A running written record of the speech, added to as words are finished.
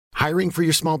Hiring for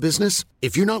your small business?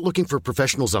 If you're not looking for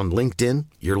professionals on LinkedIn,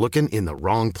 you're looking in the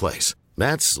wrong place.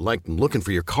 That's like looking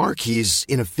for your car keys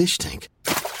in a fish tank.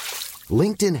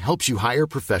 LinkedIn helps you hire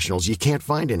professionals you can't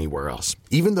find anywhere else,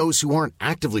 even those who aren't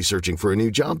actively searching for a new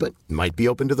job but might be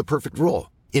open to the perfect role.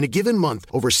 In a given month,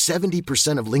 over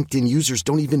 70% of LinkedIn users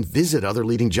don't even visit other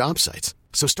leading job sites.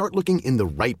 So start looking in the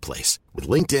right place. With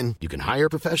LinkedIn, you can hire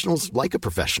professionals like a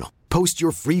professional. Post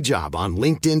your free job on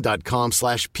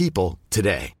linkedin.com/people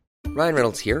today. Ryan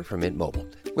Reynolds here from Mint Mobile.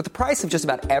 With the price of just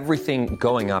about everything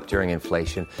going up during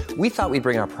inflation, we thought we'd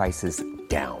bring our prices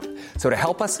down. So to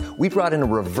help us, we brought in a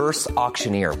reverse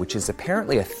auctioneer, which is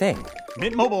apparently a thing.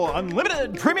 Mint Mobile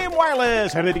Unlimited Premium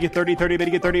Wireless. How to get 30, 30, bit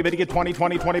to get 30, bit to get 20,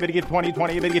 20, 20, bit to get 20,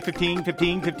 20, bit to get 15,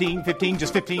 15, 15, 15,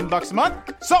 just $15 a month?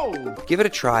 Sold! Give it a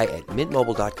try at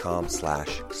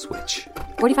mintmobile.com/switch.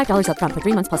 $45 up front for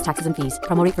 3 months plus taxes and fees.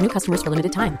 Promo rate for new customers for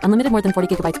limited time. Unlimited more than 40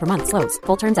 gigabytes per month. Slows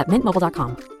full terms at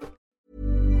mintmobile.com.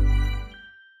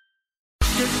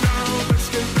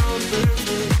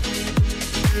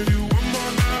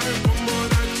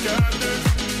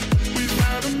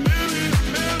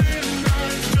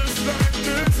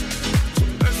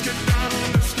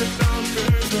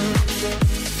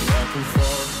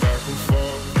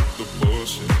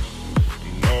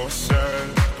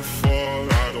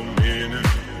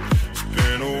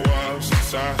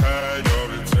 I had your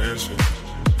attention,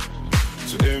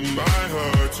 so it might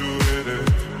hurt to hit it.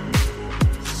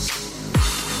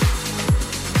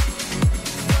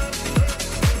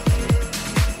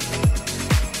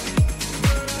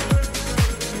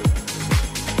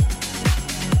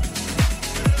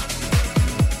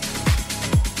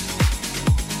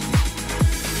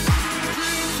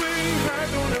 Dreams we had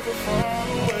don't ever fall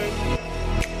away.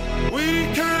 We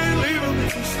can't leave them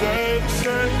if we stay the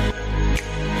same.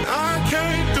 I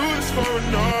can't do this for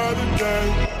another day.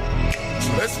 So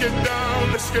let's get down to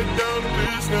business, down to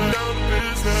business, down to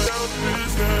business, down to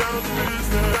business, down to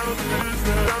business, down to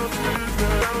business, down to business,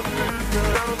 down to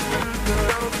business, down to business,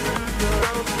 down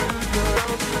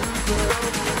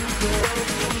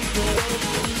to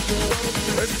business.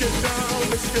 Let's get down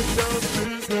to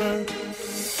business.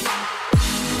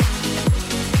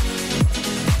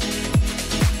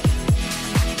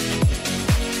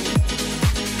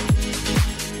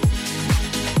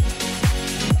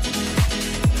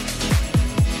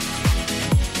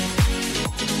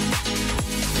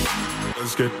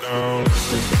 Let's get down to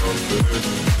business.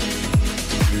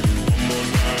 Give you one more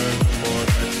night,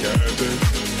 got this.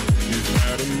 You've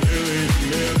had a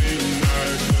million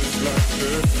nights just like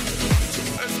this. So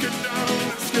let's get down to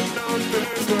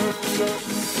business.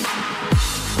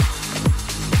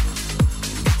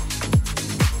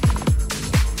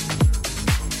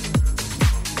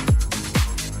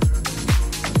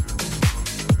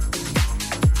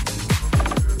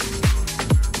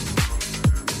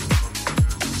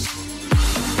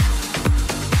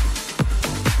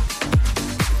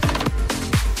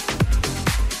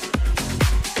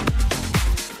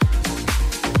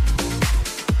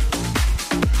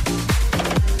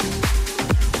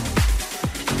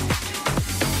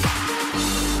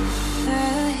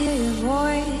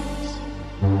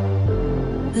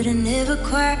 But it never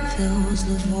quite fills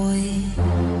the void.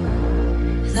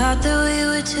 Thought that we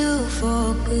were two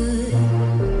for good,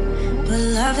 but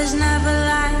love is never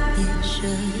like it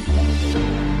should.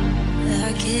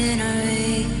 I can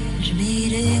arrange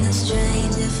meeting a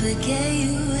stranger, forget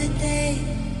you a day,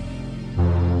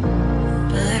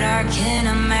 but I can't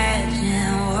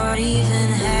imagine what even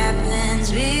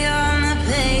happens beyond the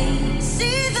pain.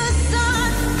 See the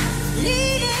sun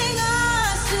leading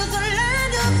us to the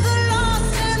land of the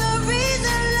lost and the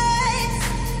reasonless.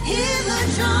 Hear the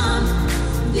drum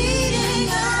beating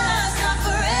us, not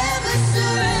forever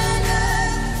surrender.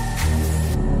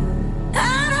 I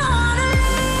don't wanna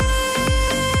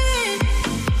leave,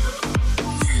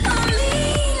 I'm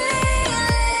leaving.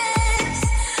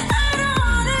 I don't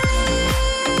wanna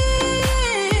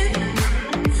leave,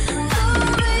 oh.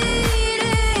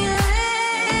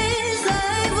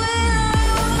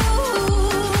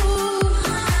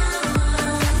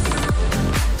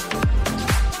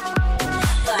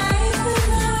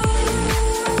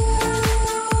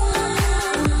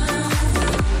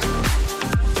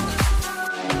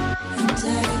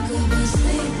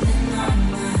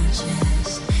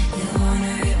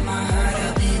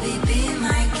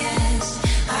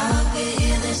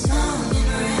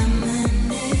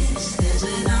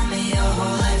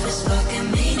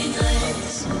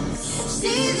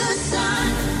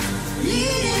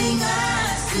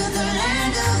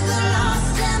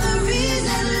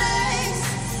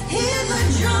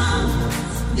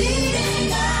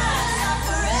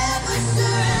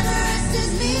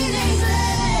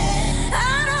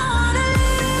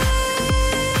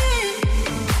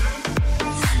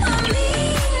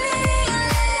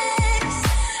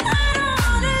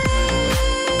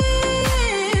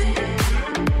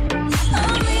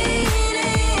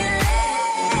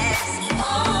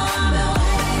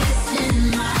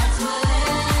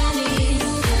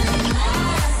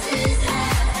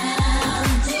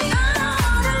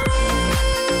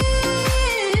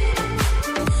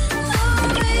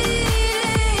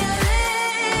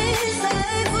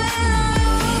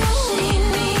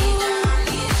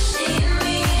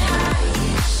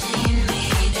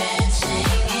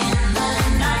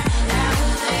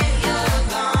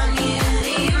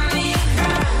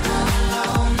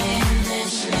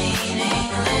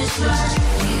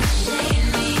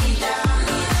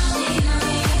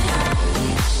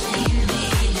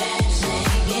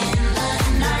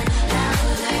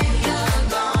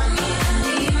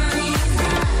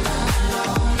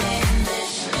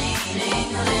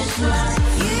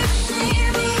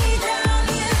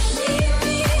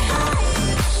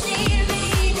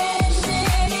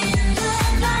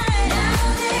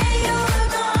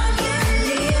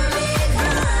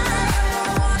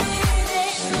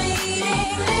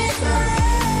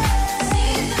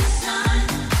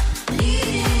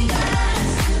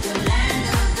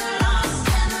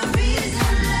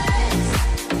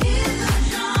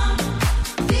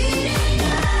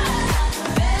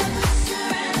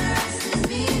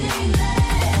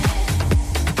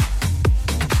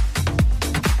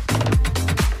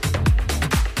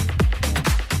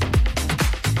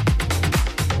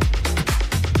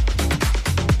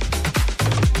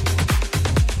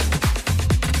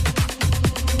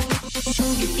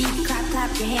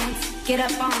 your hands, get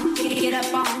up on, get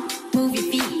up on. Move your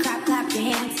feet, clap your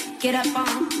hands, get up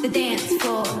on the dance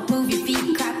floor. Move your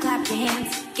feet, clap your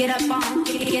hands, get up on,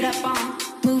 get up on.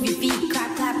 Move your feet,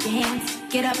 clap your hands,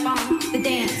 get up on the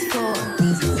dance floor.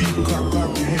 Move your feet, clap your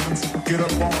hands, get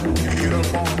up on, get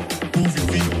up on. Move your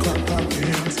feet, clap your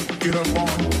hands, get up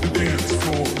on the dance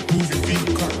floor. Move your feet,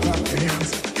 clap your hands,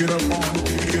 get up on,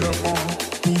 get up on.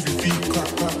 Move your feet,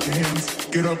 clap your hands,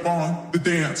 get up on the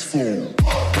dance floor.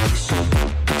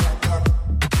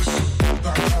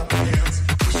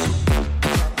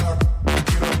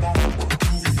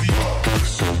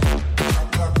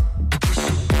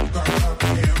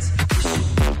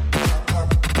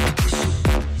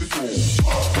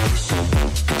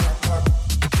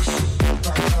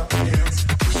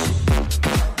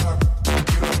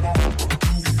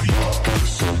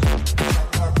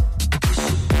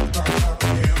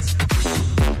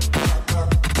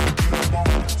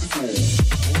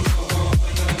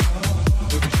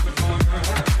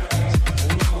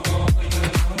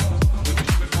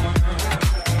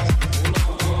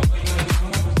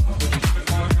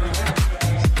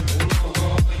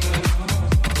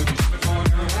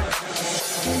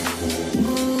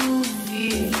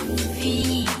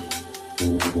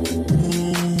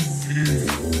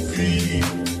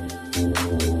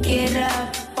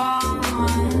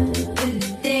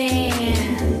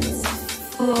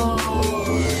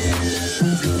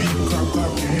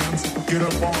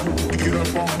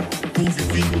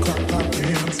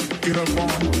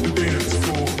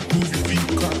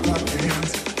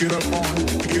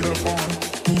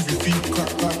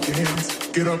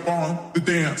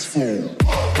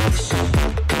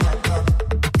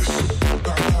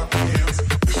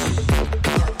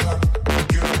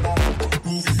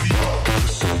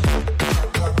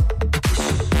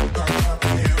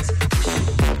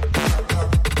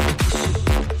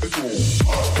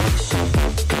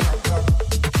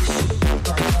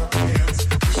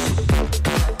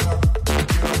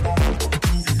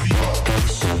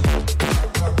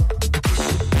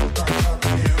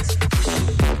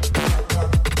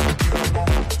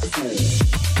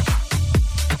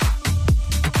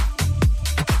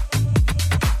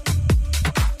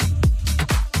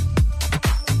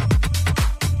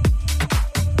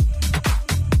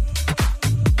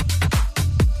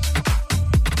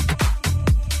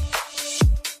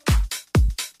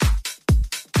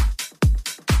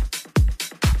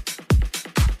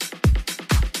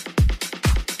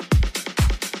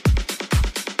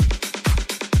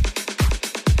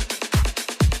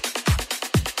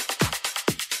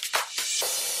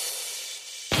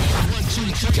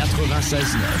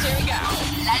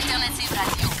 L'alternative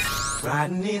radio.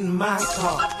 Riding in my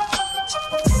car,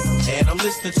 and I'm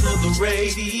listening to the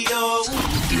radio.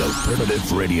 The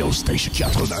Alternative Radio Station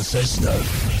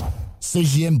 96.9.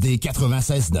 CJMD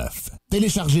 96.9.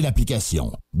 Téléchargez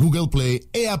l'application Google Play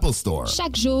et Apple Store.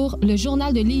 Chaque jour, le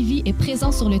Journal de Lévis est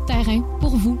présent sur le terrain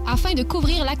pour vous afin de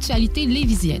couvrir l'actualité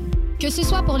lévisienne. Que ce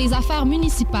soit pour les affaires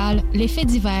municipales, les faits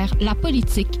divers, la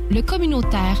politique, le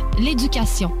communautaire,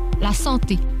 l'éducation, la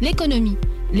santé, l'économie,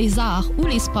 les arts ou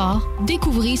les sports,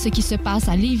 découvrez ce qui se passe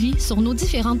à Lévis sur nos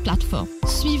différentes plateformes.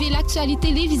 Suivez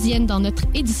l'actualité lévisienne dans notre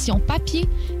édition papier,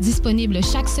 disponible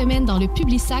chaque semaine dans le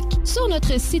Publisac, sur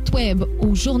notre site web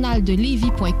au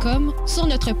journaldelevis.com, sur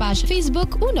notre page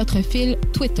Facebook ou notre fil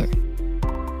Twitter.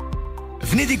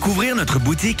 Venez découvrir notre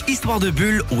boutique Histoire de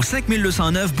Bulle au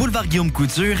 5209 Boulevard Guillaume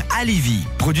Couture à Lévis.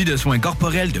 Produit de soins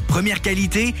corporels de première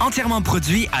qualité, entièrement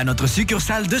produit à notre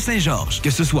succursale de Saint-Georges. Que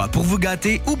ce soit pour vous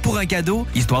gâter ou pour un cadeau,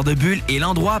 Histoire de Bulle est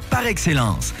l'endroit par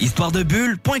excellence.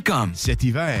 Histoiredebulle.com. Cet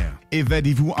hiver,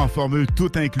 évadez-vous en formule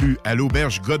tout inclus à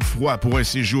l'auberge Godefroy pour un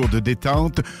séjour de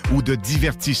détente ou de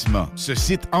divertissement. Ce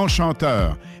site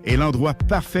enchanteur est l'endroit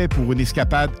parfait pour une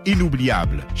escapade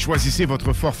inoubliable. Choisissez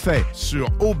votre forfait sur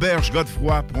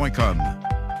aubergegodefroy.com.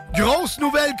 Grosse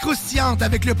nouvelle croustillante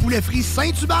avec le poulet frit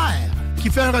Saint-Hubert qui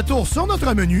fait un retour sur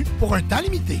notre menu pour un temps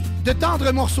limité. De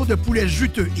tendres morceaux de poulet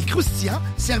juteux et croustillants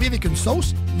servis avec une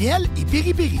sauce, miel et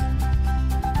piri-piri.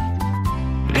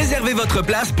 Réservez votre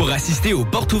place pour assister aux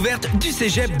portes ouvertes du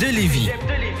Cégep de Lévis.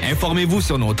 Informez-vous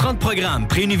sur nos 30 programmes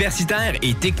préuniversitaires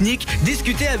et techniques,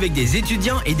 discutez avec des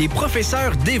étudiants et des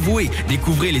professeurs dévoués,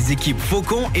 découvrez les équipes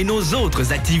Faucon et nos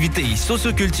autres activités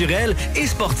socioculturelles et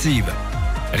sportives.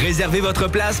 Réservez votre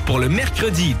place pour le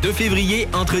mercredi 2 février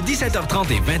entre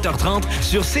 17h30 et 20h30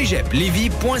 sur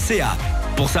cégeplevis.ca.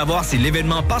 Pour savoir si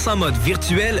l'événement passe en mode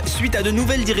virtuel suite à de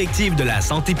nouvelles directives de la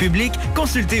santé publique,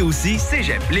 consultez aussi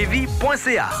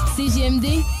cégeplevis.ca.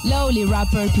 CJMD, là où les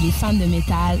rappers puis les fans de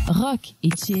métal rock et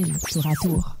chill tour à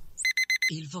tour.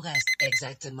 Il vous reste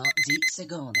exactement 10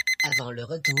 secondes avant le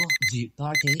retour du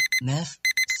Party 9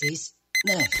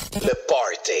 969. Le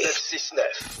Party 969.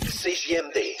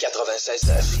 CJMD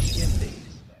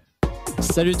 96.9.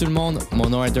 Salut tout le monde, mon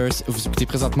nom est Durst. Vous écoutez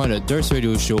présentement le Durst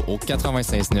Radio Show au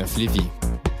 96.9 Lévis.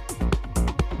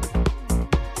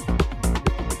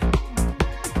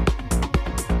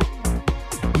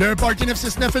 Le Party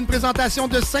 969, une présentation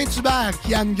de Saint-Hubert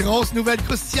qui a une grosse nouvelle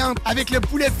croustillante avec le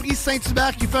poulet frit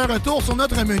Saint-Hubert qui fait un retour sur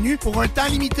notre menu pour un temps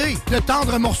limité. De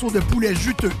tendres morceaux de poulet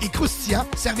juteux et croustillants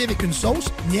servis avec une sauce,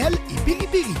 miel et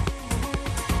piri-piri.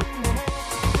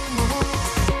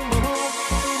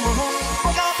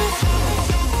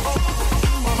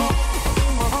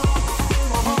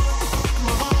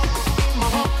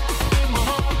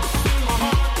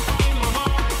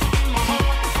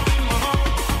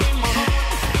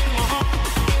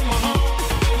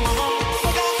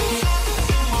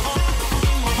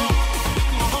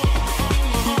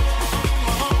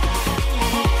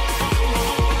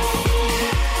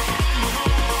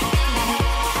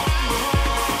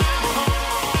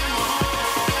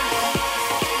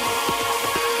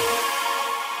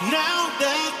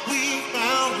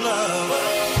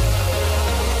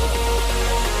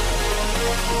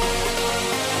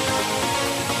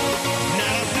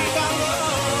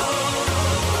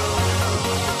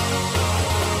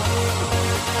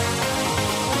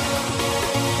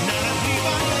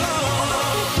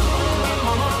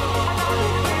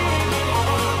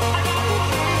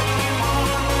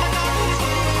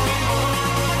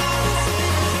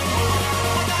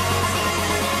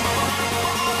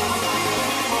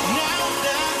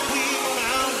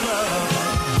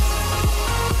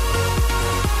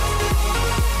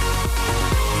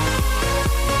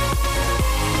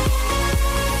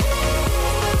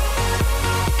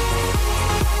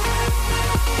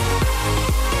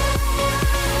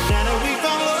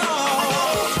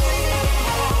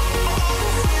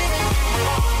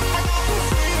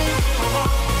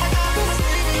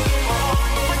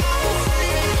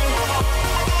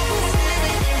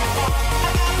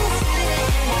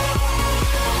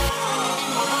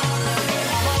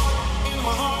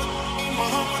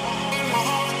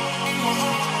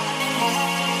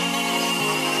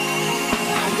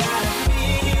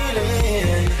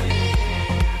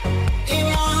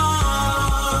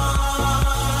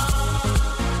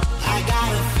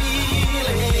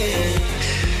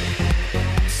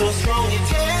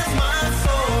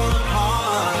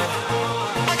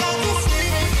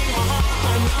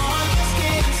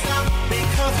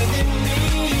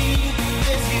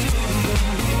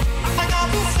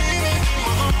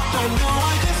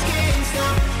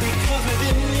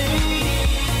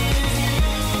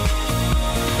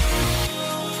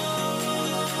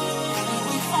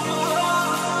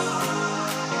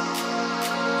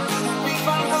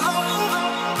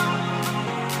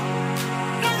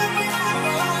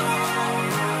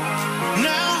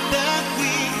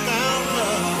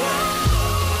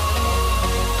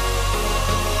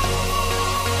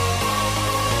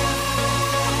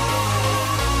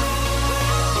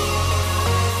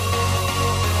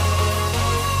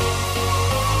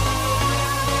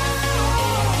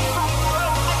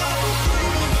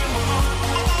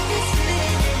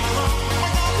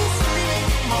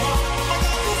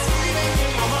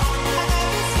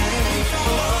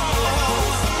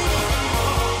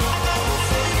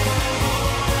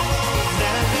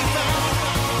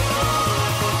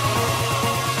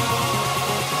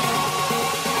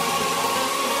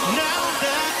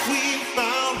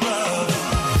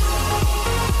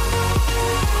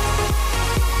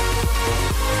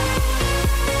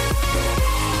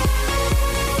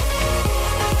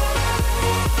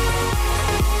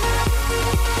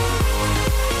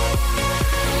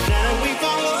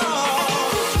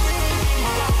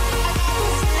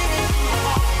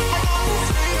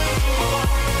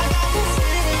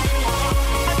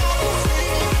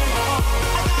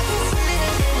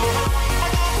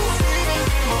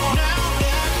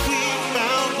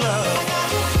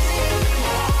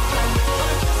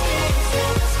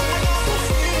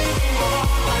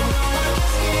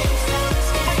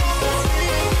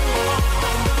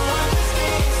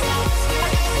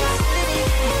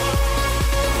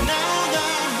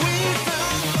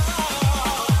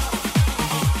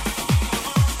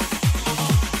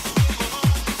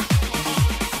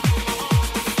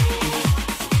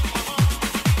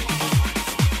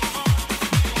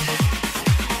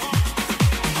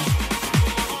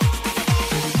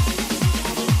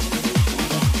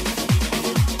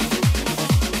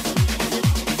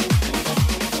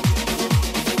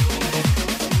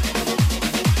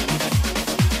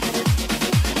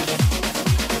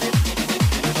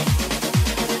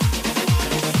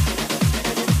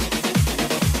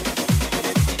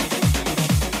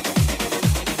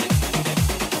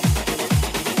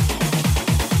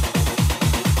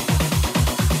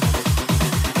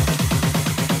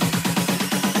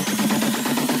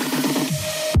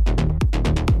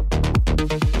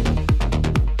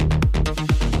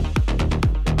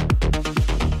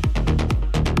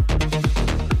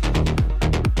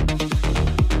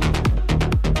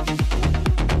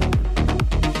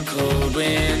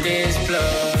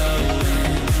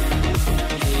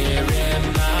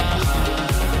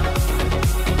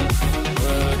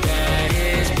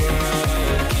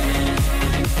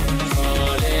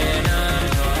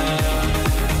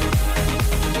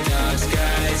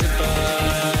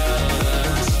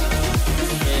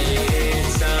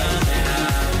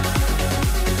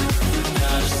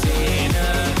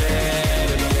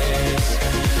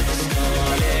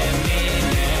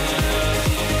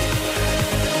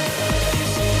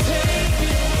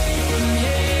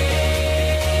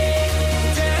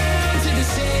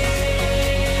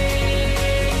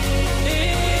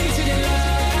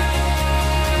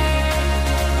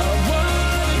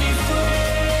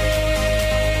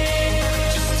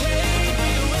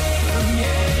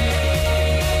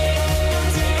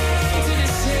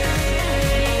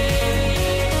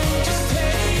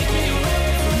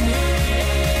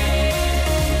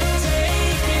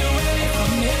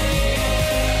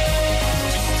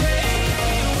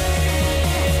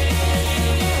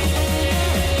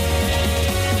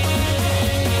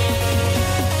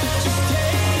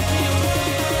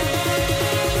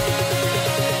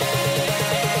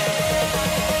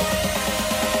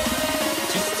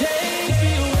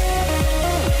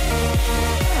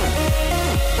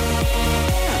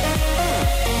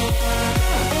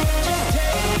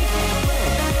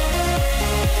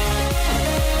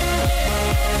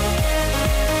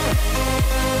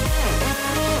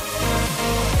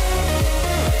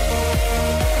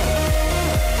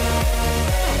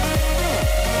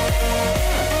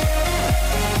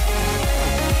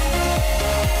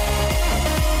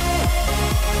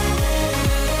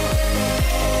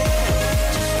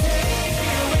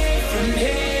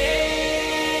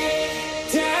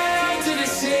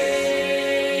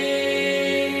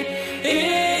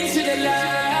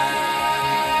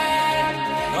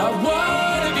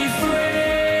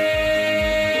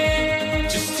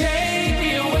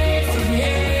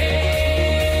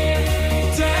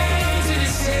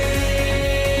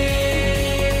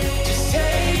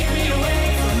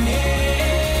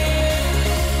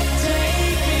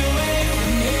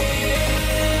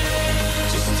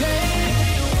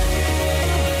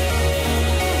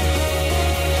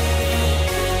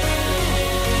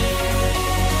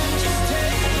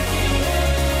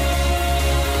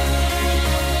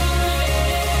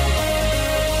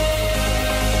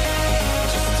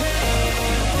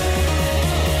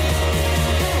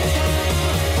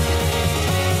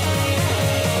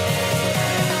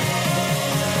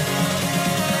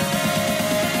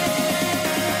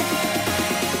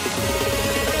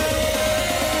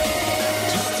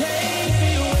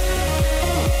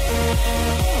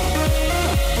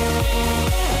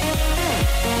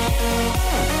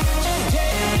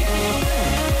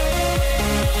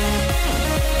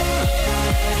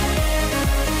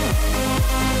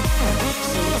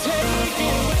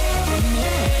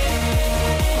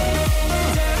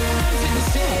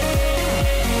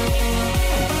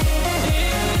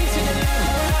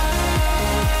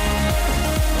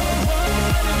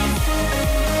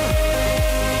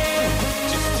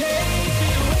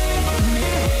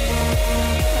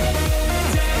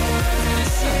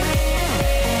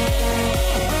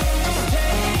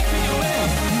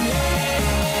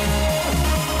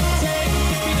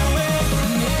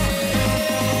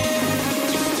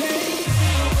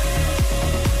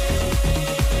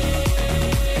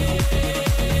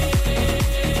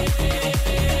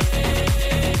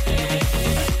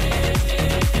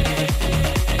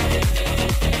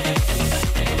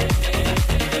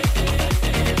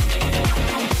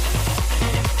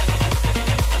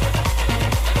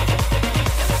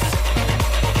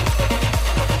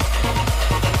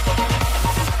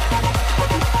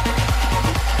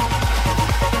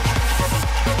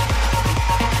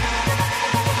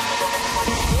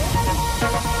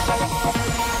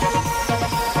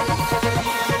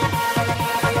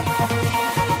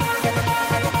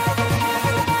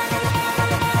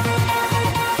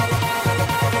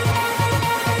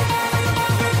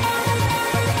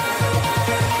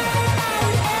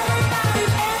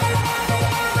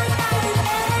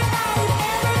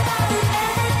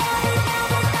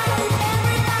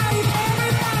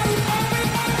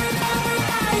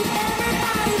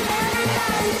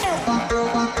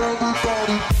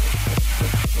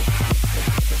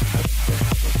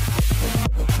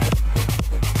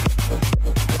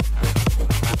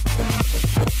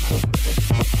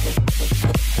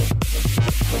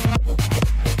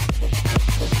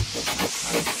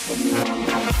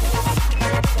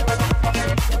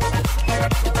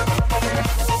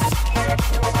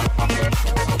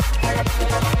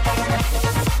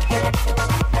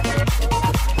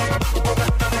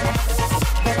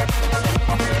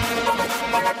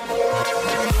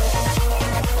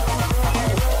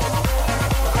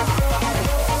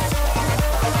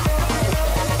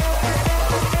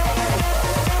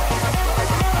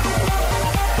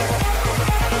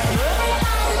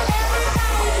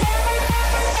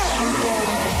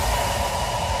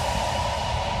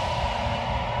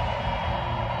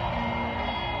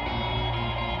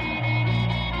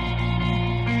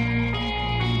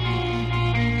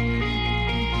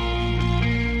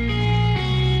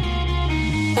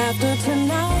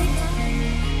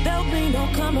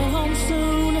 you're coming home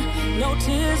soon. No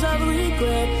tears of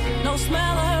regret, no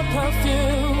smell of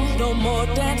perfume. No more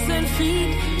dancing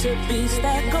feet to beats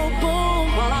that go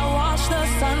boom. While I watch the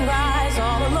sunrise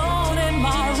all alone in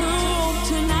my room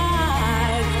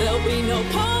tonight. There'll be no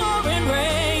pouring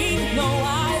rain, no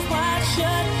eyes wide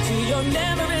shut to your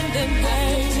never-ending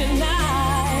pain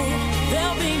tonight.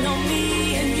 There'll be no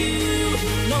me and you,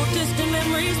 no distant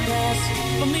memories past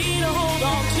for me to hold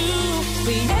on to.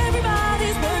 See,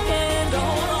 everybody's working to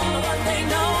hold on to what they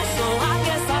know. So I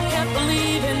guess I kept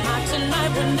believing my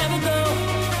tonight would never go.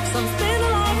 Some spend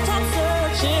a lifetime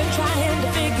searching, trying to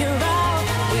figure out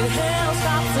when hell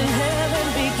stops and heaven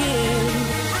begins.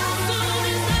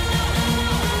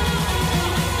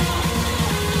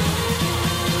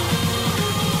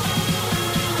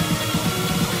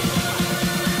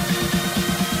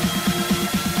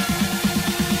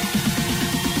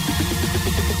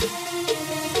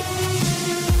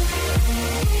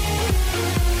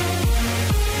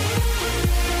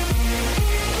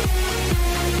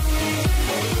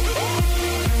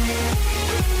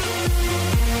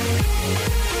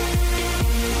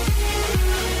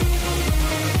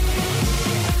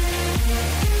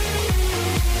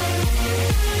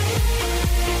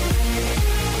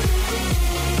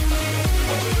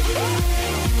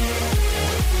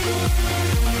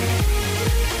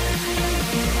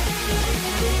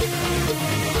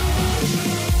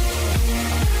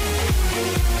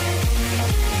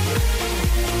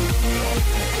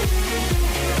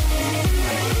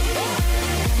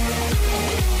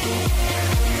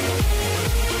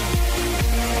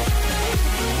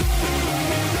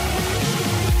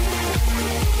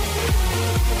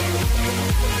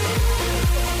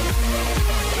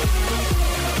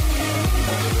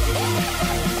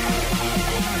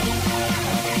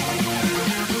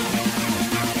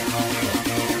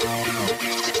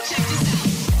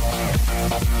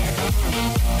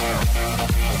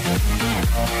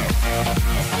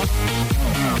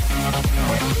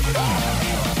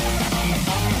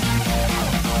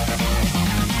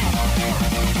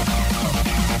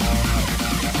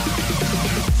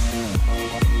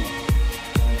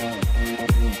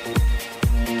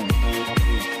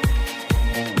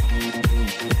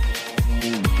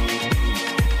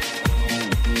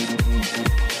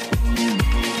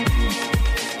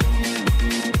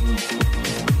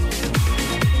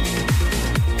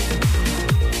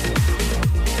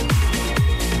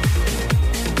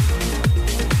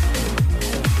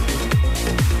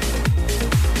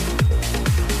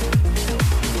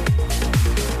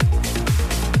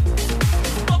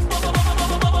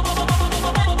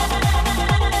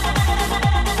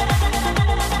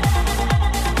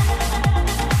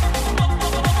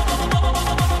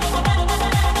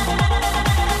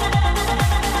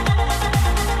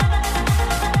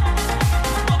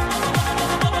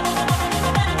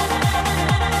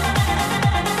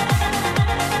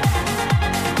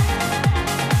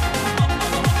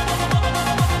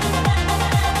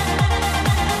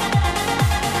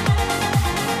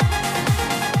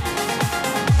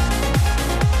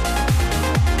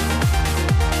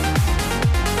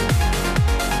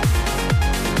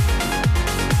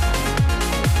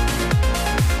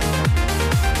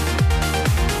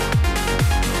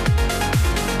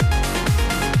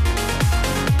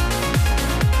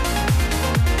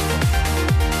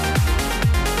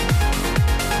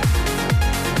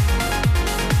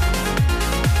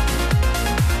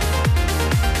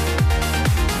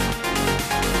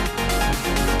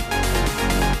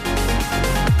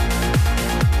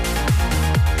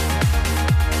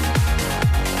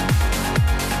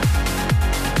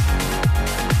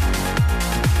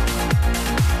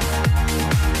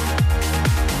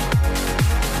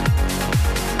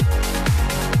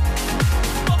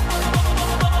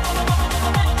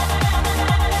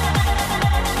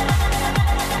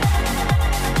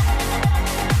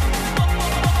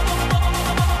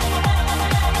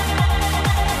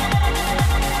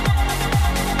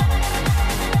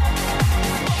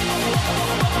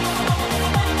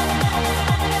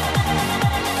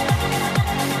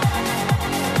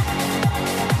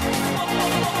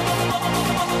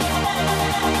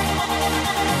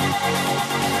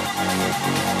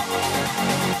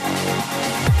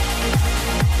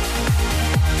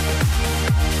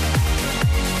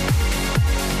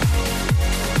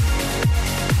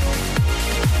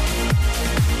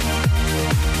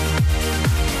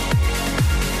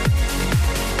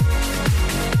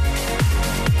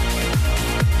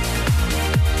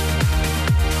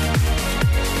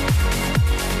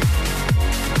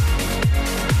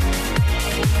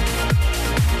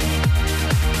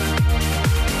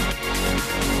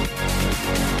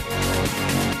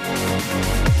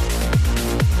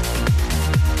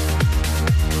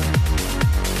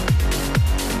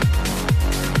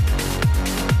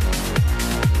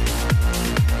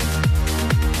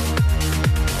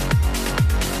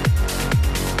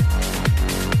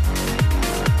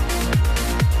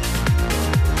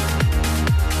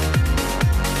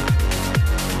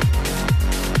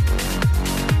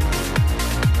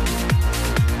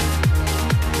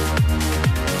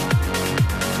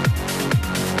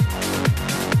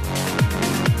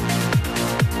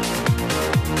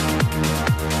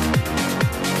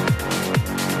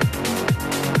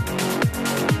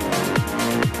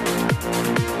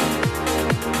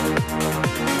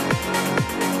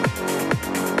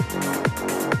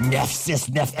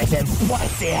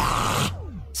 969fm.ca.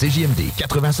 CJMD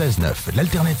 96.9,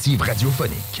 l'alternative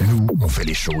radiophonique. Nous, on fait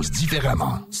les choses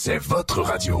différemment. C'est votre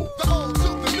radio.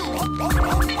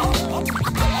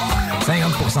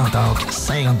 50% talk,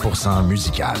 50%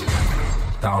 musical.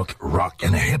 Talk, rock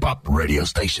and hip-hop radio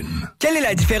station. Quelle est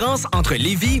la différence entre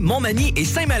Lévis, Montmagny et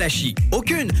Saint-Malachie?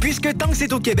 Aucune, puisque tant que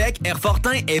c'est au Québec,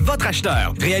 Airfortin est votre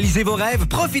acheteur. Réalisez vos rêves,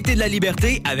 profitez de la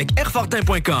liberté avec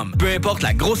airfortin.com. Peu importe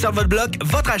la grosseur de votre bloc,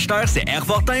 votre acheteur, c'est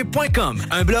airfortin.com.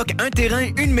 Un bloc, un terrain,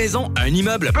 une maison, un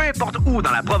immeuble, peu importe où dans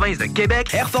la province de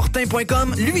Québec,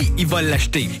 airfortin.com, lui, il va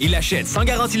l'acheter. Il l'achète sans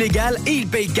garantie légale et il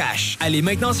paye cash. Allez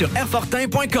maintenant sur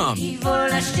airfortin.com. Il va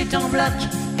l'acheter ton bloc,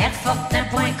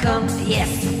 airfortin.com, yes.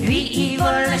 Lui, il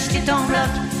va l'acheter ton bloc,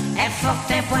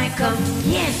 airfortin.com,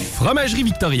 yes. Fromagerie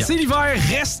Victoria. C'est l'hiver,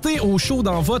 restez au chaud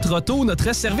dans votre auto.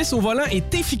 Notre service au volant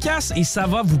est efficace et ça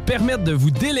va vous permettre de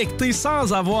vous délecter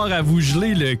sans avoir à vous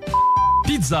geler le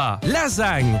pizza,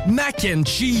 lasagne, mac and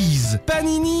cheese,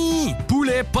 panini,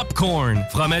 poulet popcorn.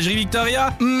 Fromagerie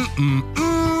Victoria,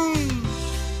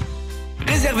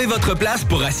 Réservez votre place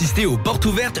pour assister aux portes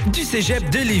ouvertes du Cégep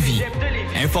de Lévis.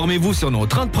 Informez-vous sur nos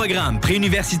 30 programmes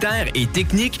préuniversitaires et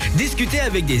techniques, discutez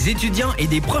avec des étudiants et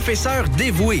des professeurs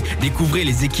dévoués, découvrez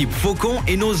les équipes Faucon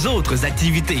et nos autres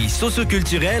activités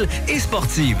socioculturelles et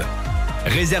sportives.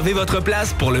 Réservez votre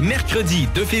place pour le mercredi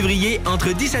 2 février entre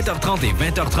 17h30 et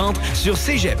 20h30 sur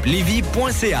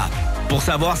cégeplevis.ca. Pour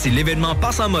savoir si l'événement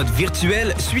passe en mode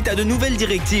virtuel suite à de nouvelles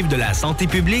directives de la santé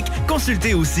publique,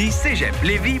 consultez aussi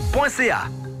cégeplevis.ca.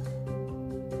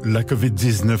 La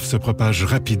COVID-19 se propage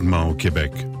rapidement au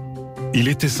Québec. Il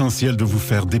est essentiel de vous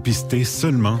faire dépister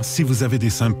seulement si vous avez des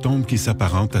symptômes qui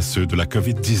s'apparentent à ceux de la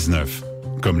COVID-19,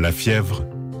 comme la fièvre,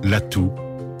 la toux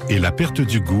et la perte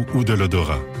du goût ou de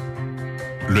l'odorat.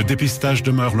 Le dépistage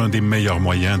demeure l'un des meilleurs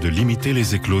moyens de limiter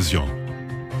les éclosions.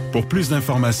 Pour plus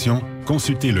d'informations,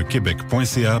 consultez le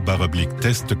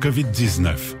québec.ca/test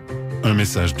COVID-19. Un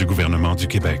message du gouvernement du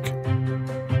Québec.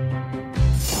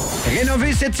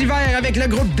 Rénovez cet hiver avec le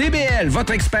groupe DBL,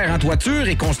 votre expert en toiture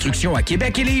et construction à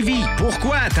Québec et Lévis.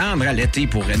 Pourquoi attendre à l'été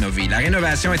pour rénover? La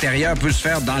rénovation intérieure peut se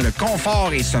faire dans le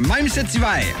confort et ce même cet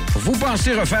hiver. Vous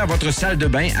pensez refaire votre salle de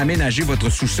bain, aménager votre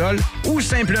sous-sol ou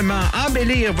simplement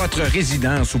embellir votre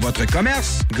résidence ou votre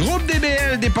commerce? Groupe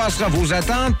DBL dépassera vos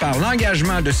attentes par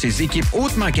l'engagement de ses équipes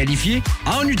hautement qualifiées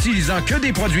en n'utilisant que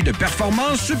des produits de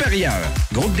performance supérieure.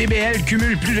 Groupe DBL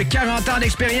cumule plus de 40 ans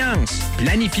d'expérience.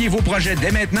 Planifiez vos projets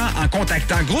dès maintenant en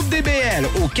contactant Groupe DBL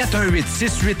au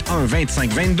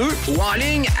 418-681-2522 ou en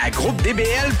ligne à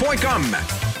groupedbl.com.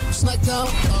 Snackdown,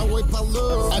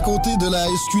 à côté de la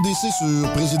SQDC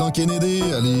sur Président Kennedy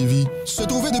à Lévis, se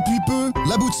trouvait depuis peu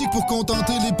la boutique pour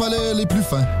contenter les palais les plus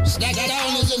fins.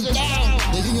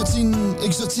 Des grignotines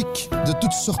exotiques de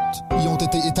toutes sortes y ont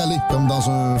été étalées comme dans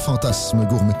un fantasme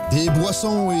gourmet. Des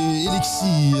boissons et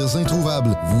élixirs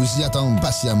introuvables vous y attendent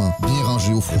patiemment, bien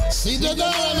rangés au froid. C'est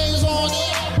dedans la maison!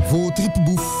 Vos tripes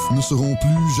bouffe ne seront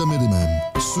plus jamais les mêmes.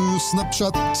 Sur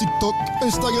Snapchat, TikTok,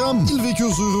 Instagram, ils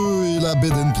vécurent heureux et la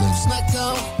bed and play.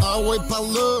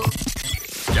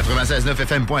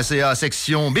 969fm.ca,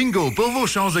 section bingo, pour vos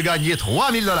chances de gagner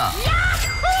 3000 $.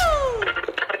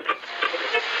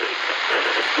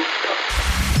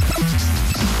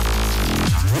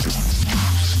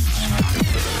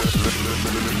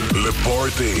 Le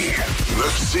Party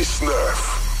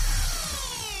 969.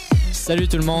 Salut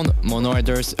tout le monde, mon nom est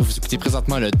Durst. Vous écoutez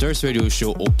présentement le Durst Radio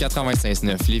Show au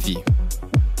 96.9 Lévis.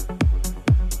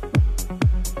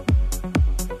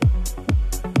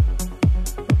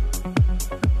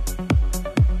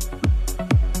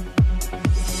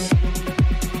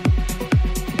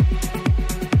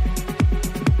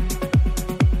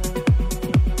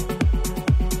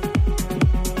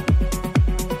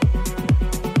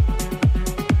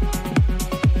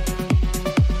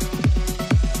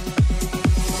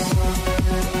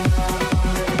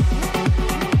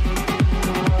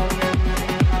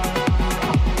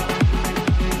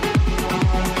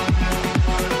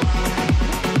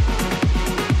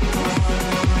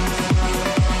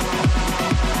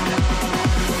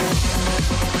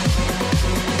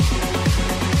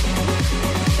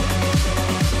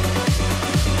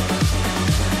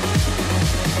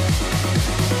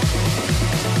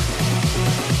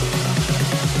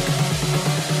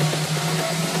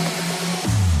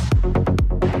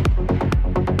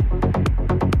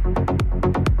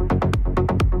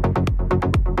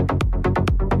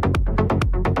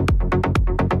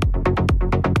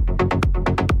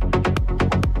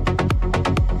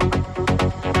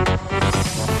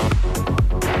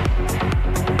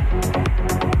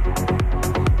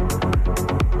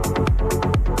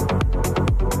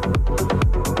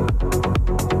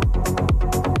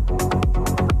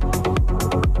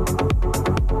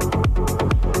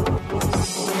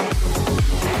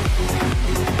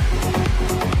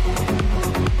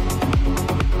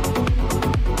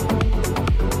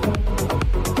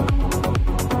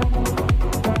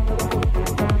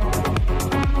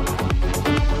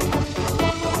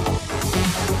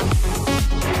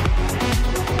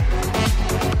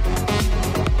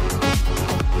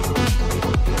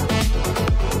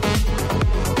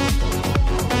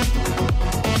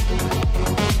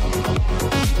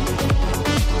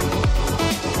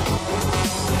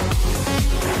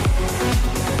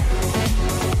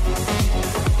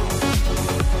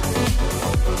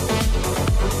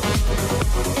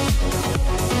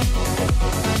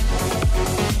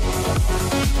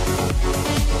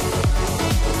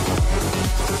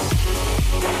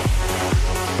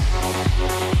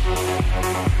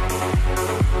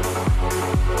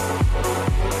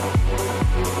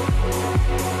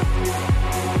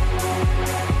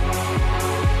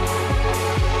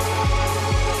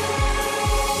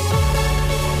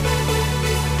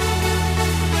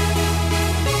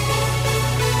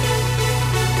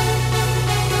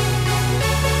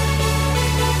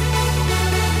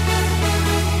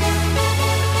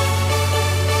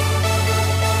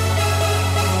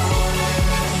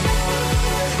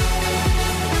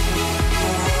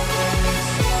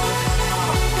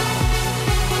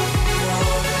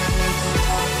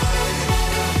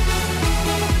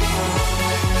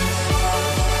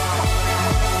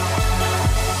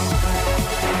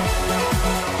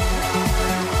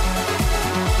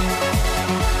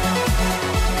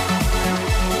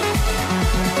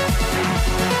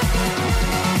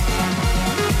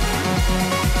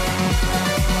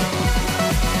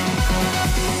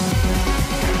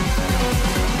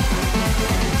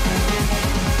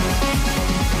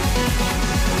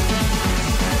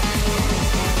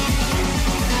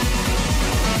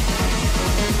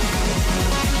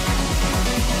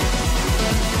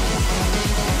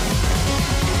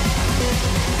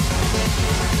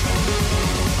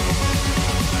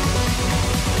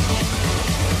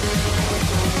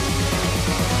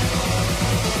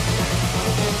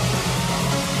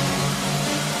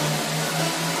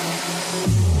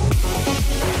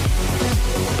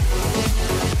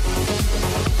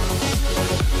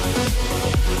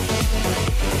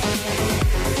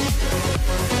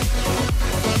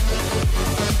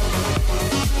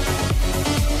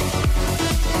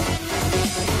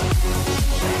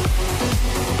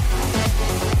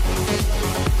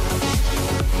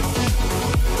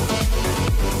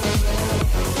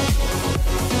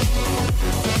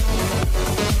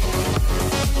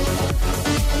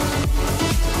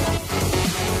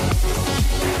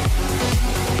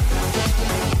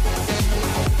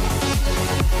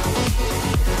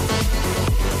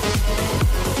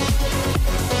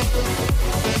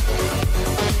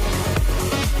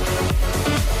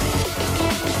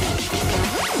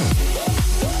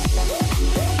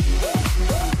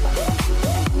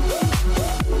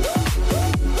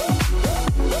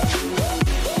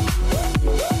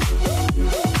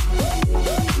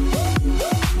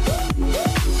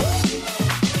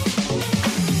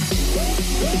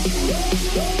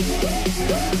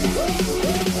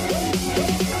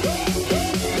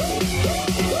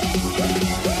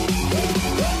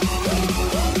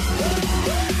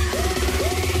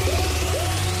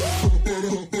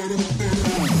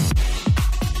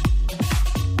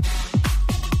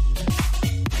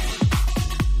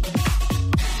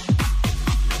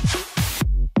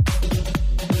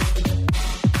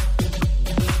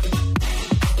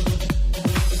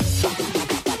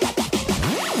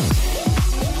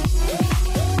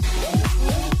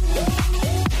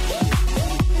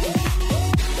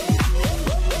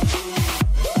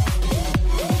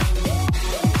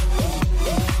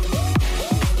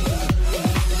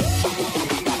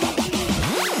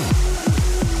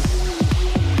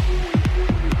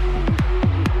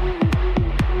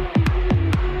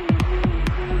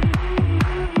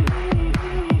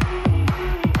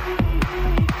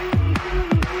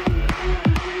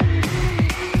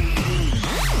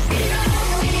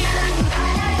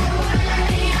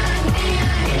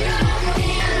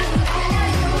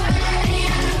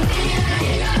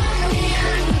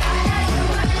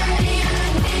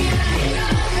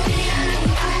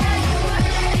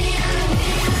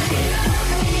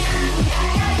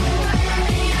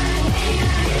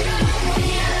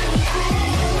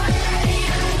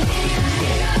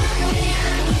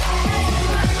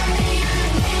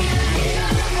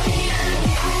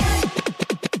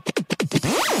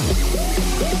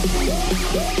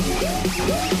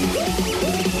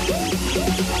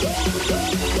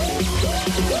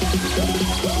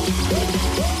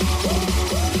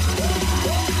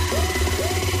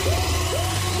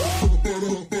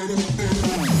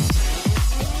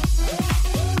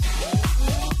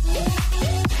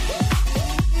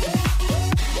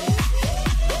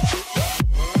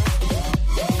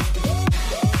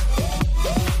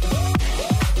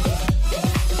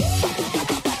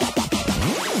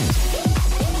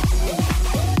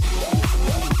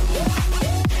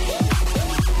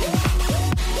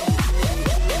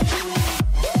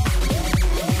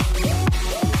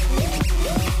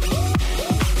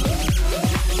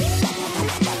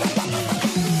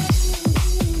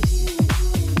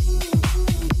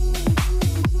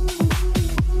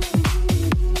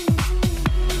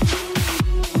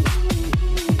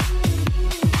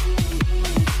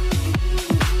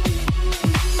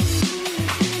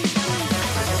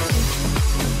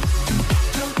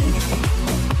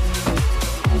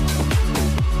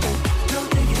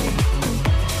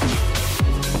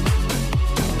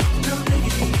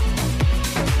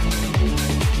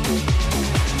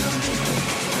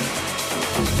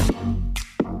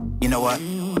 know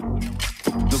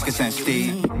what? Lucas and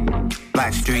Steve,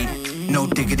 Black Street, no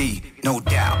diggity, no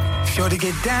doubt. Sure to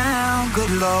get down, good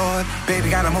lord. Baby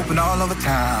got them open all over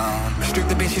town.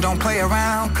 Strictly bitch, you don't play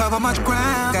around. Cover much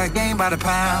ground, got game by the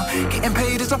pound. Getting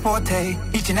paid is a forte,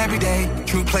 each and every day.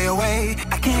 True play away,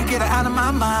 I can't get her out of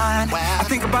my mind. I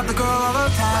think about the girl all the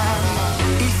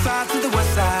time. East side to the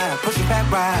west side, pushing back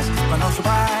rise, but no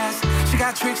surprise. She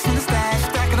got tricks in the stash,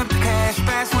 stacking up the cash,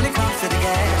 fast when it comes to the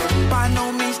gas. By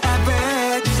no means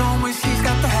average, she's on when she's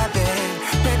got the habit.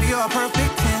 Baby, you're a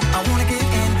perfect 10, I wanna get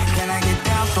in. Can I get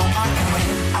down so I can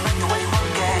win? I like the way you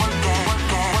work it, work it, work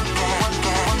it, work it, work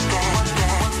it, work it, work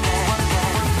it, work it,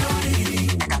 work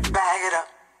it. I got to bag it up.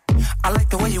 I like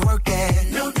the way you work it.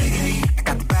 No diggity. I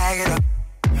got to bag it up.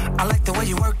 I like the way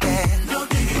you work it. No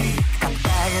diggity. Got to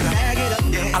bag it up. Bag it up,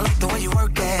 yeah. I like the way you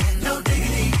work it. No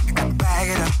diggity. I got to bag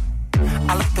it up.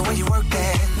 I like the way you work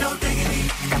it. No diggity.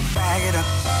 Got to bag it up.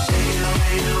 Hey yo,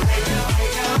 hey yo, hey yo, hey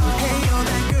yo. Hey yo,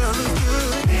 that girl looks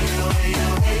good. Hey yo, hey yo,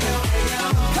 hey yo, hey yo.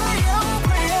 Hey yo,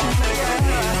 hey yo, hey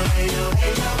yo. Hey yo,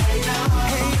 hey yo, hey yo.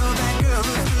 Hey yo, that girl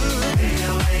looks good. Hey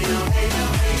yo, hey yo, hey yo,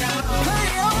 hey yo. Hey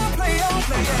yo, hey yo,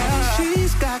 hey yo.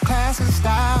 She's got class and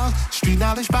style, street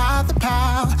knowledge by the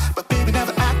pound. But baby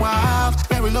never act wild,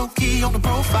 very low key on the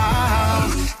profile.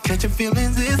 Catching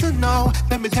feelings is a no.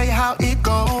 Let me tell you how it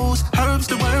goes. Herbs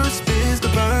the word, spins the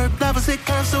verb. Never say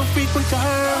curve so frequent to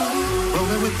her.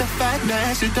 Rolling with the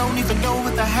fatness, you don't even know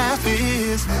what the half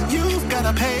is. You've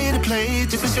gotta pay to play,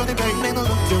 just to show the bank man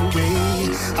look your way.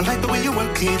 I like the way you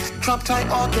work it, drop tight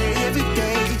all day, every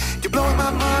day. You're blowing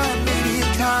my mind, maybe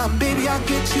in time, baby I'll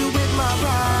get you with my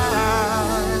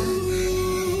ride.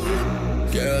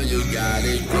 Girl, you got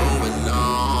it going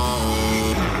on.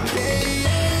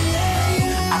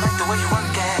 I like the way you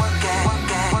work it, work it,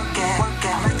 work it, work it, work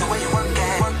it. I like the way you work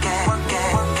it, work it, work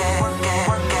it, work it, work it,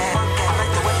 work it, work it. I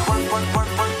like the way you work, work,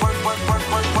 work, work, work,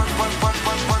 work, work, work, work, work,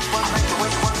 work, work, work. I like the way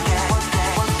you work it, work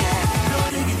it, work it. No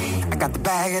diggity, I got to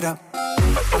bag it up.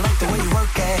 I like the way you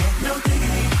work it. No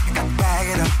diggity, I got to bag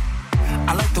it up.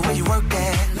 I like the way you work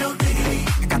it. No diggity,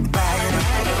 I got to bag it up.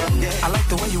 I like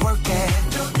the way you work it.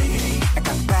 No diggity, I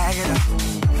got to bag it up.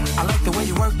 I like the way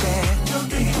you work it. No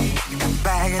diggity, I got to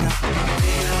bag it up.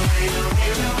 Hey yo, hey yo,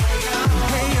 hey yo, hey yo.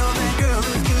 Hey yo, that girl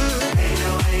looks good. Hey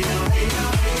yo, hey yo, hey yo,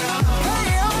 hey yo. Hey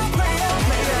yo, hey yo,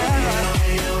 hey yo.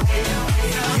 Hey yo, hey yo, hey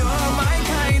yo. You're my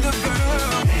kind of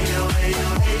girl. Hey yo, hey yo,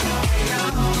 hey yo, hey yo.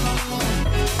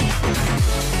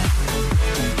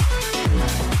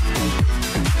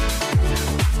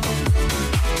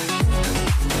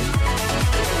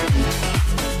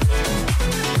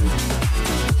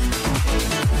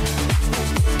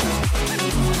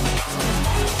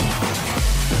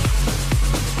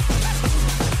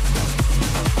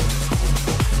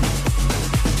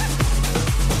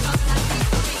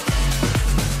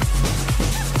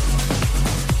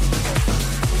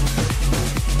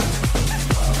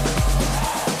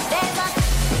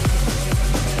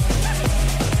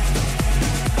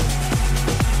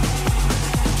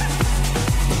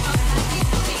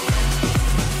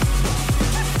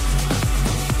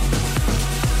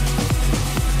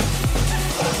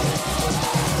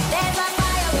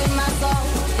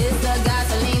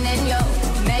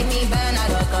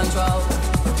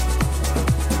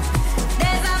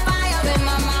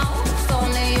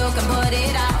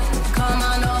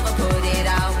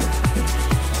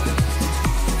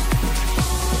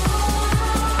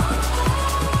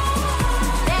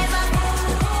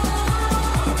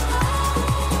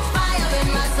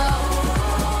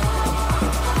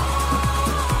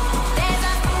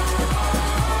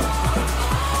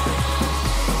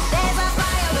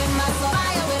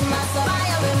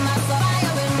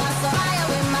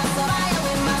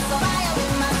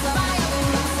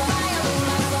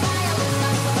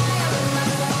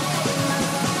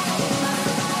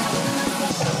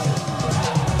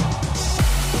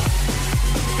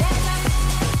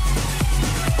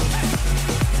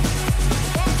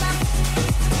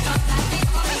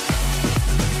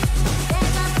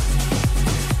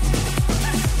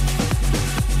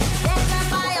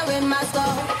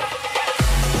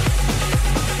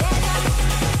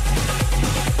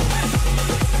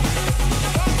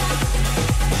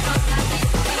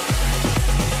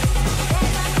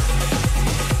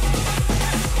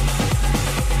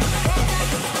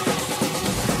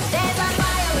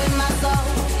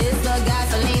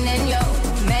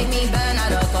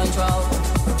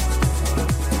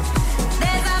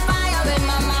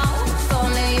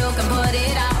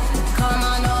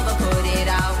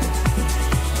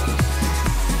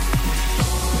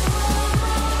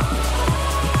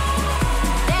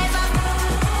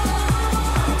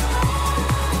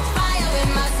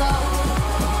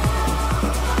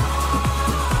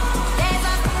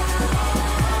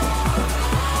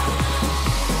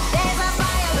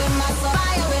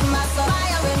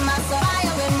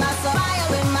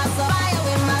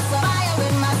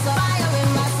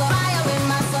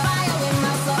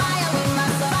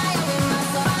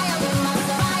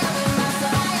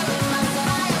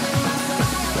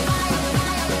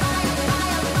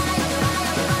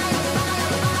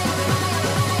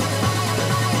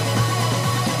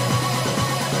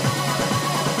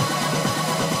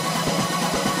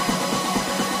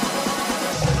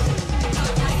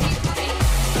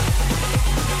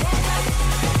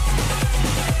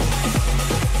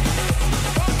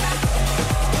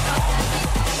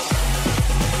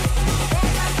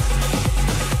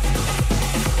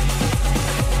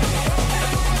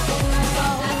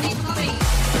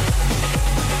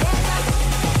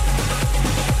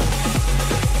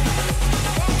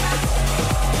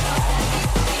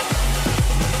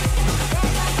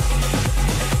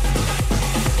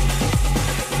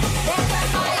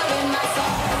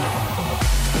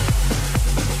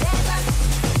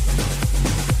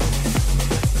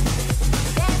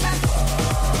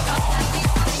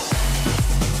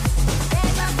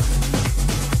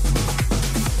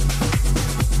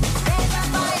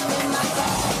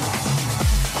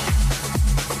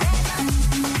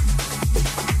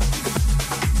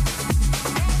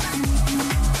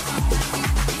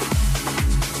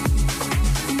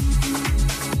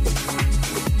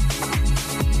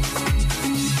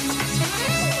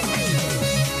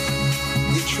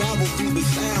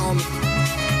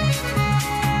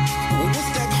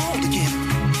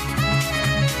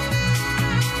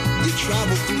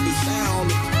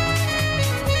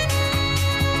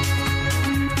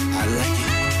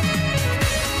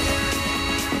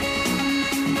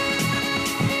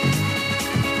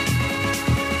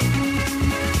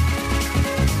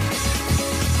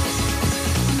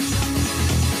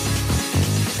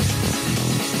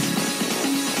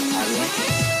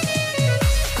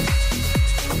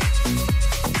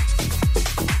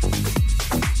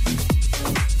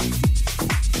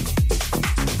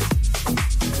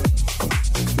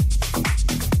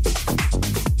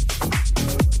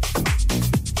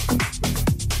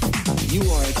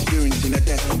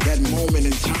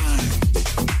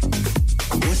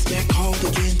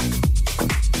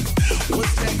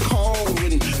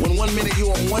 one minute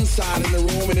you're on one side in the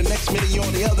room and the next minute you're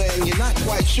on the other and you're not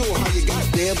quite sure how you got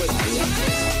there, but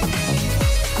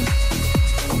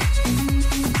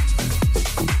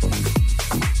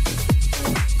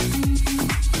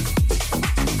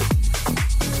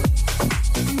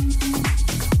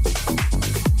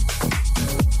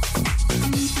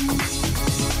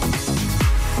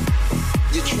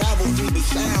you travel through the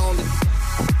sound.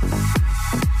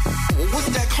 What's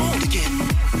that called again?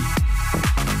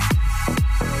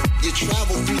 You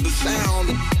travel through the sound.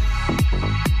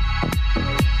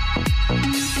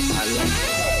 I like it.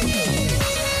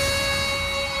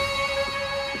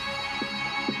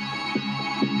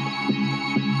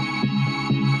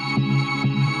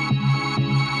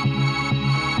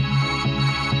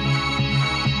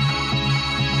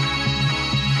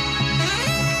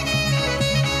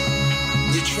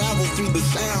 You travel through the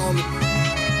sound.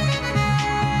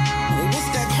 What's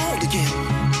that called again?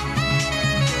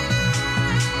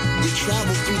 You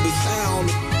travel through the sound.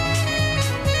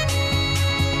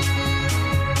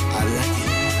 I like it.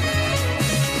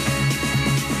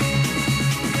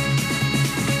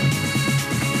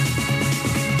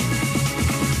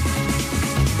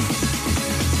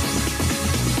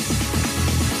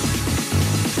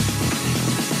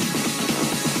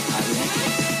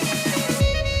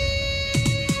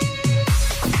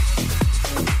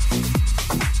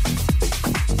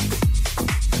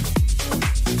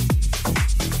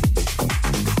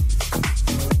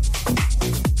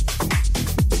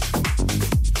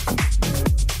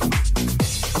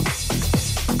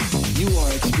 You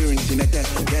are experiencing at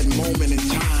that moment in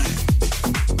time.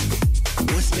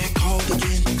 What's that called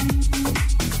again?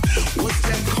 What's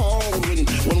that called when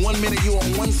 1 minute you're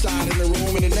on one side in the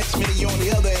room and the next minute you're on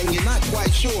the other and you're not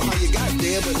quite sure how you got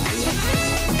there, but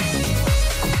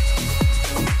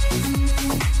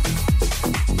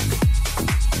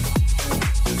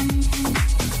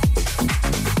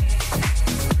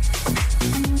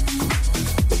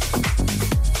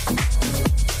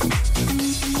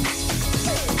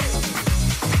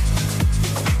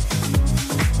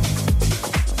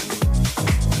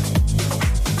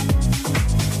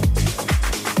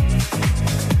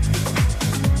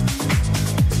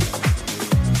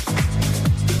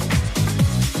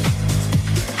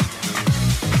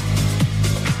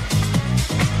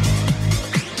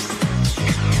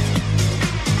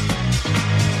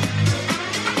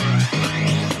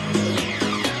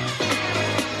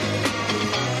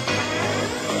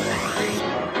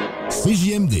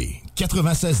CJMD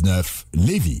 96.9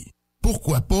 Lévis.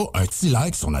 Pourquoi pas un petit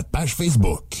like sur notre page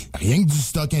Facebook? Rien que du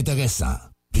stock intéressant.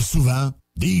 Puis souvent,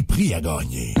 des prix à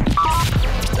gagner.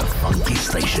 The Funky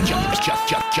Station.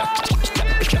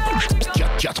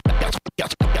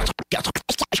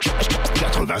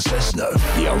 96.9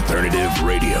 The Alternative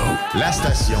Radio. La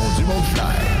station du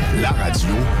Mont-Clair. La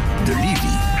radio de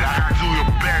Lévis. La radio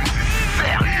urbaine, c'est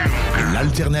sérieux.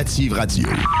 L'Alternative Radio.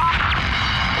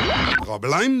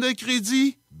 Problème de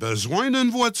crédit? Besoin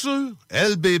d'une voiture?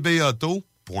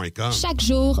 lbbauto.com. Chaque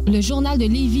jour, le Journal de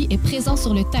Lévis est présent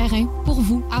sur le terrain pour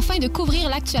vous afin de couvrir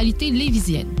l'actualité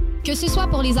lévisienne. Que ce soit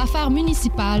pour les affaires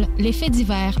municipales, les faits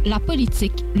divers, la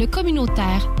politique, le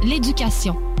communautaire,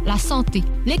 l'éducation, la santé,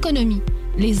 l'économie,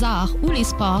 les arts ou les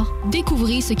sports,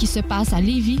 découvrez ce qui se passe à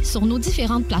Lévis sur nos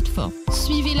différentes plateformes.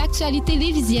 Suivez l'actualité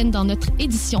lévisienne dans notre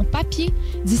édition papier,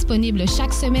 disponible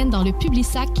chaque semaine dans le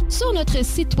Publisac, sur notre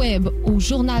site web au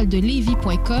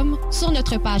journaldelevis.com, sur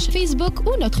notre page Facebook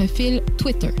ou notre fil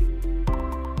Twitter.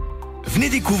 Venez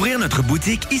découvrir notre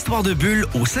boutique Histoire de Bulle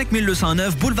au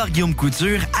 5209 Boulevard Guillaume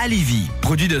Couture à Lévis.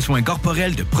 Produit de soins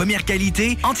corporels de première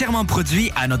qualité, entièrement produit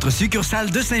à notre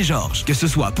succursale de Saint-Georges. Que ce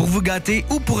soit pour vous gâter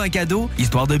ou pour un cadeau,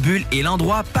 Histoire de Bulle est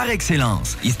l'endroit par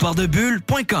excellence.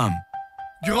 Histoiredebulle.com.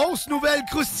 Grosse nouvelle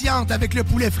croustillante avec le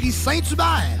poulet frit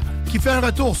Saint-Hubert qui fait un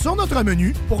retour sur notre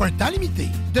menu pour un temps limité.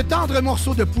 De tendres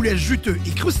morceaux de poulet juteux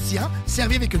et croustillants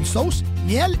servis avec une sauce,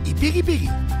 miel et piri-piri.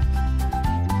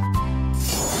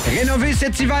 Rénovez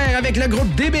cet hiver avec le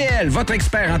groupe DBL, votre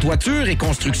expert en toiture et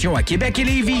construction à Québec et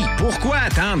Lévis. Pourquoi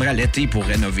attendre à l'été pour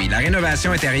rénover? La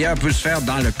rénovation intérieure peut se faire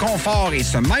dans le confort et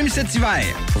ce même cet hiver.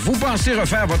 Vous pensez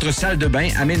refaire votre salle de bain,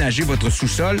 aménager votre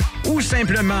sous-sol ou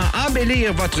simplement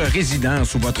embellir votre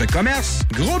résidence ou votre commerce?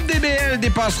 Groupe DBL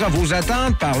dépassera vos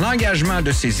attentes par l'engagement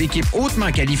de ses équipes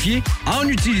hautement qualifiées en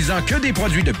n'utilisant que des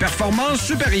produits de performance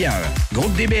supérieure.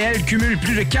 Groupe DBL cumule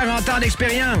plus de 40 ans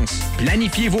d'expérience.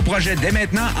 Planifiez vos projets dès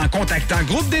maintenant en contactant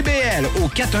Groupe DBL au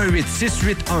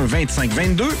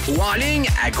 418-681-2522 ou en ligne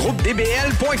à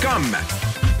groupedbl.com.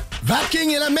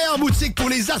 Vapking est la meilleure boutique pour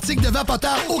les articles de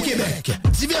vapoteurs au Québec.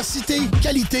 Diversité,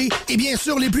 qualité et bien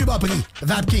sûr les plus bas prix.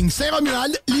 Vapking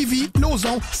Saint-Romuald, Lévis,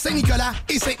 Lauson, Saint-Nicolas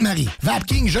et Sainte-Marie.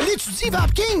 Vapking, je l'étudie,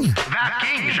 Vapking!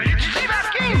 Vapking, je l'étudie,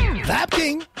 Vapking!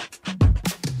 Vapking!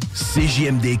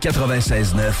 CJMD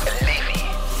 96.9.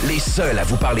 Les seuls à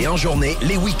vous parler en journée,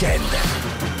 les week-ends.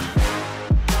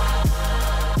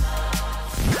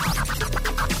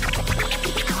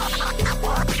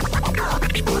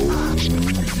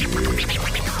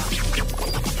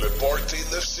 Le Party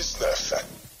 969.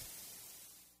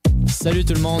 Salut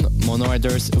tout le monde, mon nom est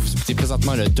Durst. Vous écoutez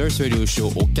présentement le Durst Radio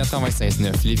Show au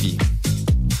 96.9 Lévis.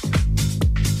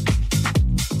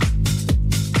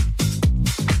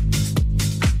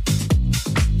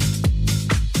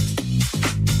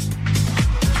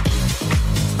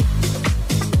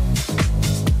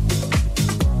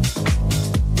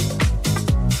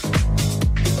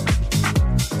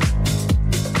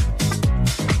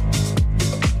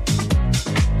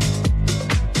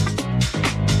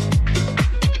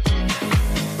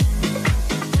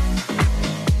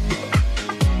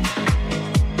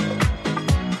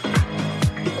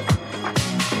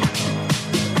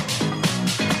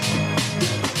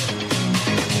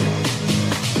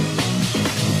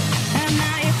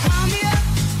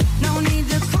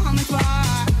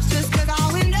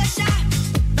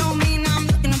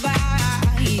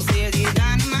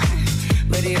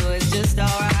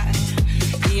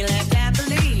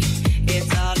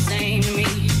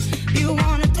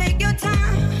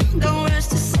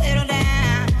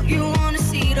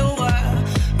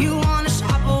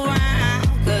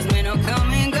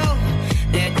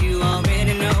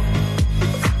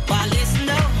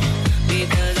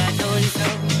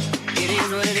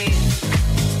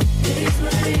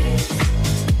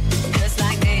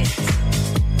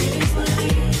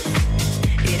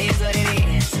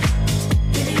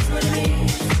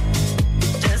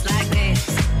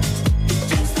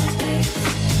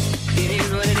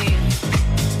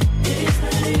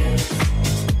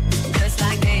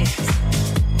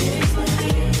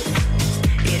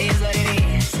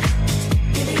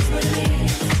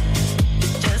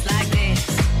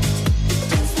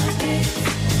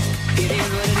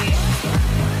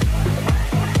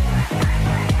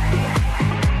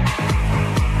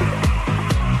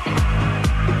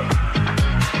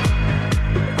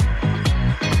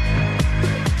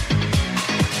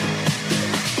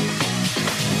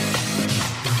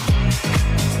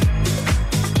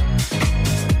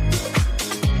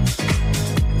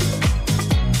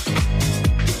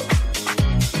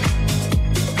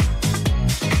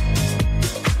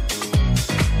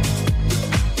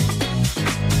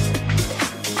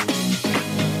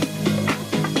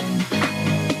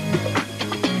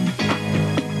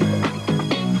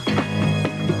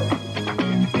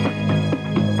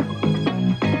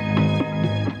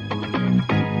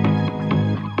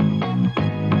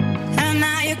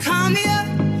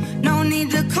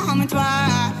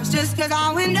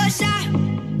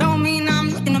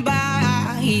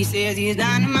 He's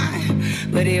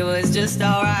dynamite, but it was just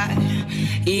alright.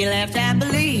 He left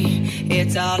happily,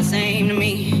 it's all the same to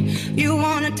me. You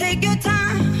wanna take your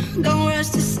time, don't rush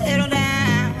to settle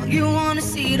down. You wanna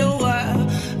see the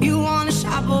world, you wanna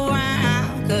shop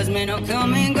around. Cause men will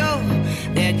come and go,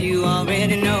 that you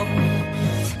already know.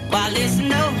 Why listen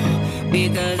though,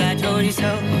 because I told you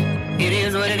so. It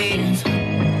is what it is.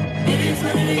 It is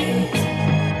what it is.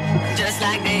 Just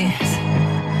like this.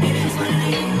 It is what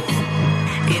it is.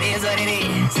 It is what it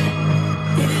is.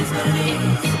 It is what it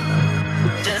is.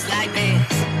 Just like this.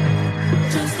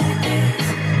 Just like this.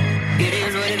 It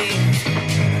is what it is.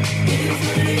 It is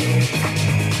what it is.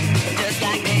 Just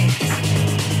like this.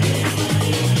 It is what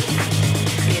it is.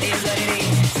 It is what it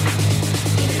is.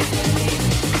 It is what it is.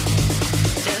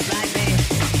 Just like this.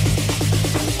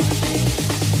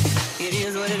 It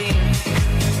is what it is.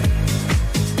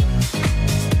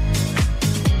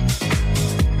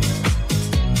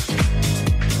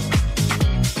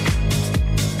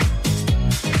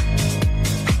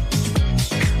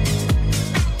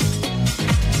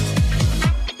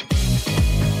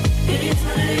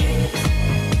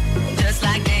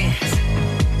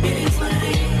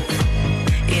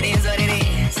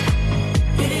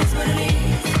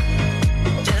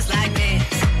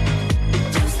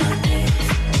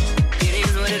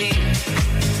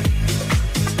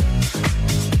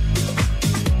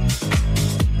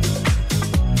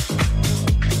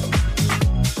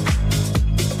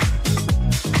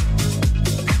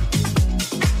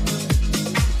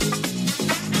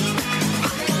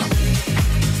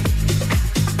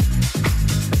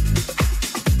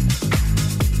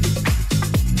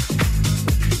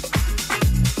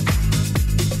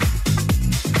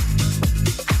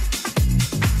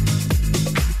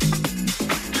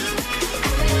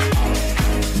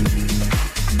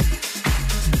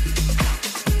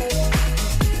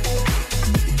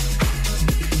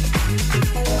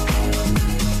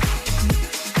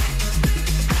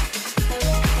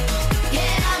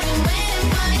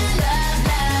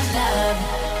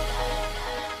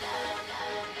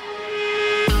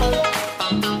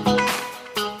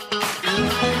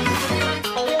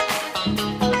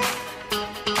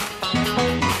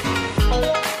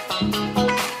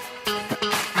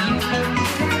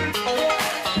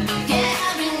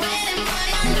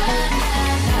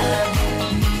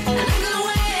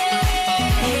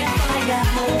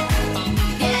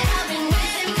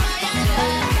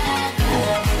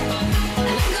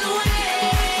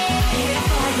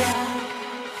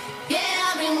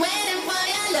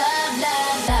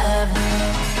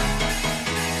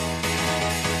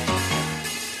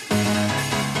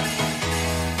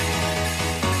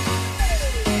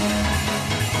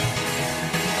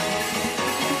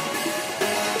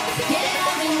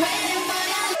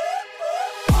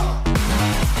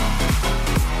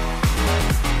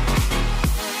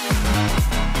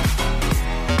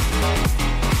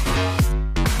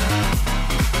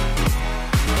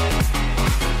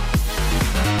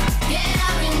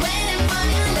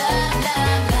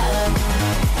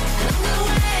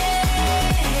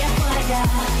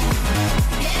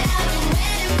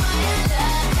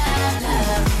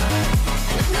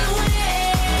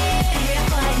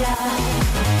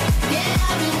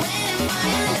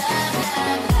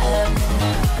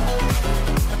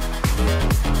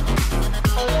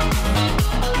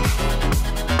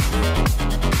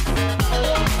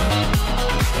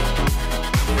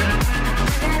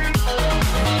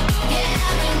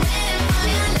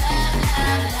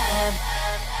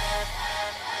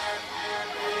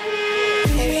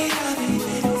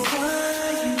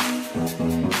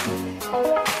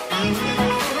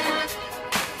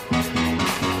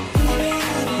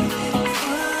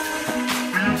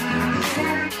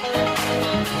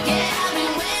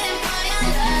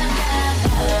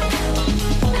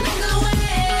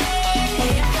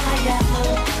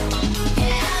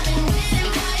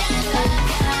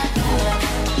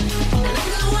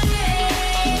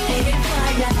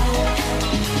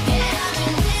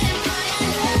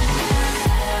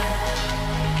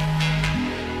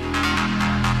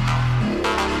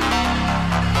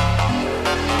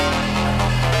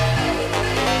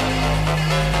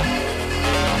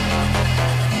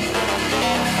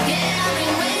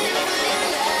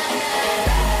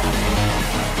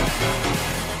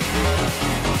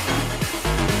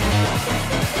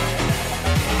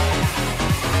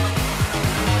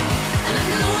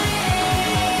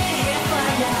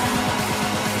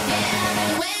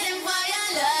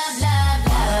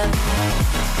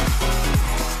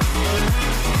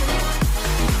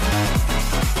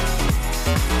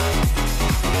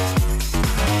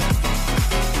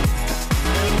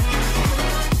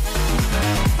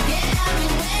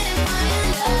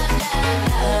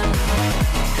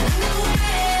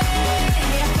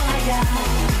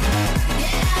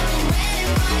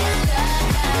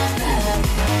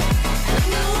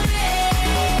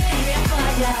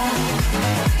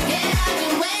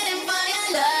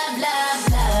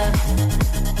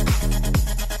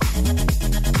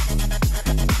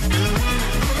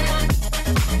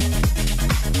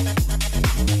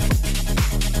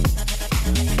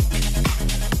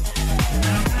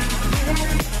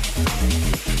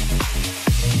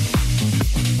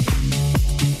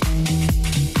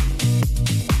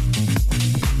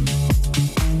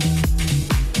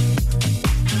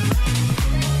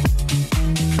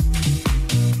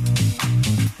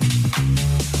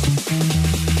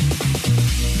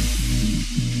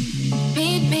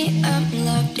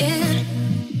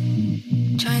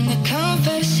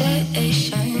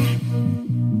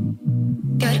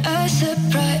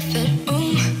 private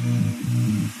room.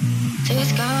 So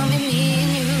it's gonna be me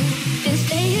and you. Been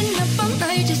staying up all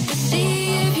night just to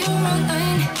see if you're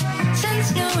online.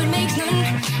 Since no, it makes none.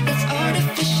 It's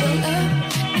artificial love.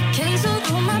 I canceled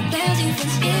all my plans, even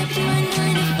skipped my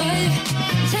 9 to 5.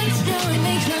 Since no, it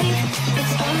makes none.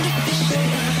 It's artificial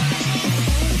love.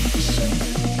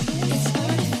 It's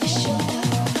artificial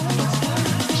love.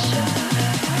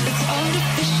 It's artificial love. It's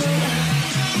artificial love.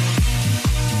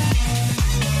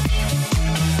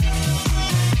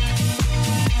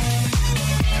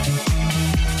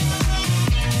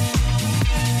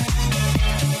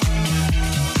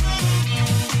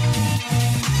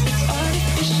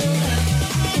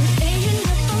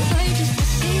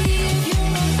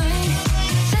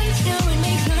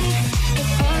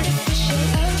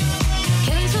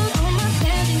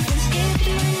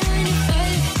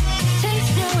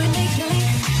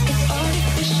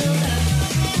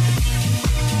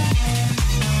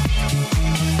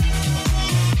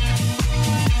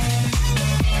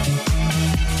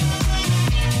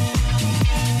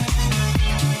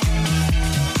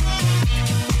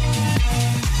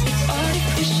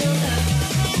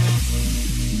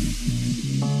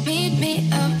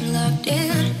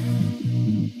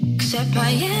 Accept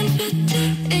my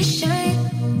invitation.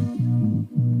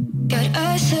 Got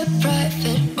us a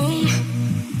private room.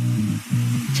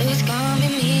 So it's gonna be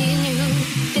me and you.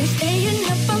 Been staying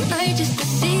up all night just to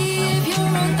see if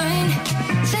you're online.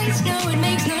 Since no, it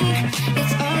makes none.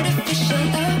 It's artificial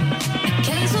love. I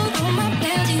canceled all my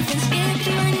plans, even skipped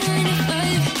my 9 to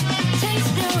 5. Since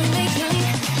no, it makes none.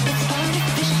 It's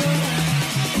artificial love.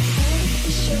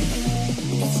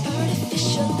 It's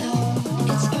artificial love.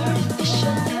 It's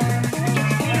artificial love.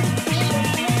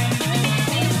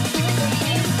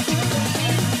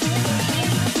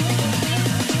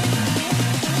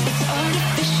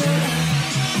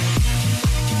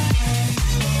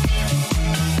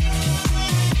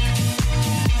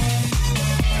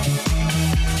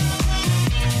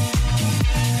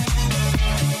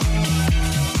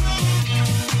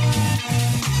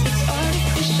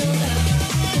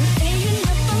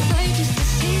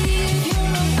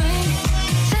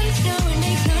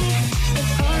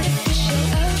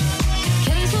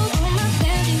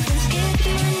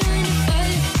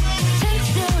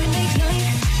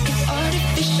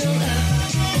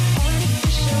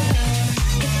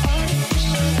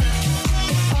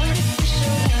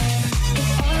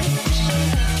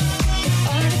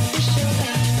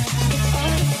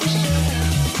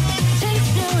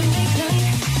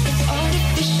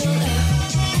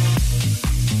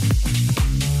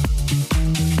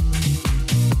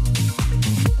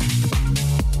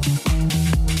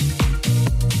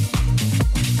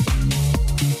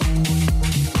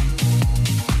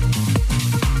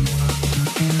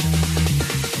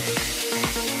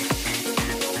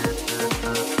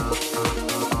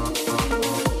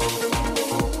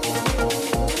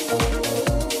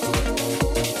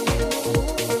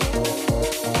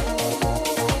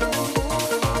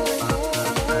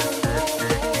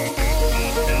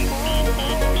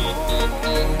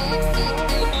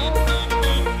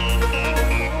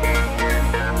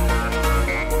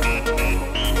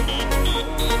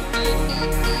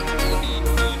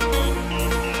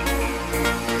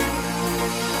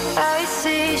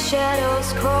 Shadows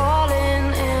crawling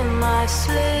in my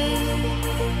sleep.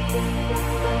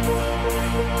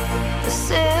 The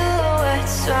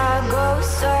silhouettes are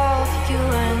ghosts of you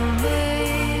and me.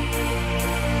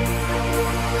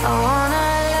 I wanna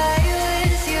lay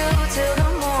with you till the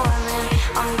morning.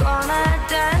 I'm gonna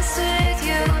dance with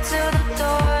you till the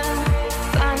dawn.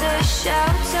 Find a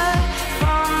shelter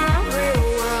from the real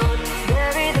world.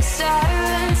 Bury the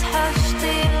sirens, hush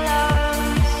the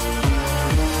alarms.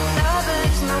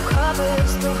 Lovers, no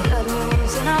covers, the blood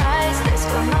moves in our eyes. Let's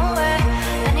go nowhere,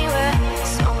 anywhere,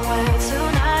 somewhere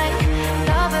tonight.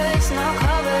 Lovers, no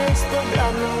covers, the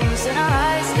blood moves in our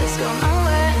eyes. Let's go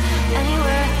nowhere,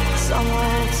 anywhere,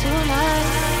 somewhere tonight.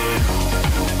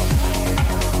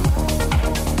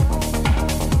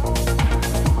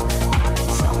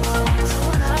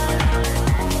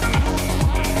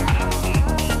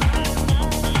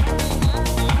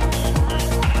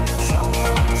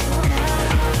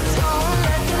 Don't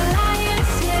let the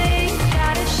lions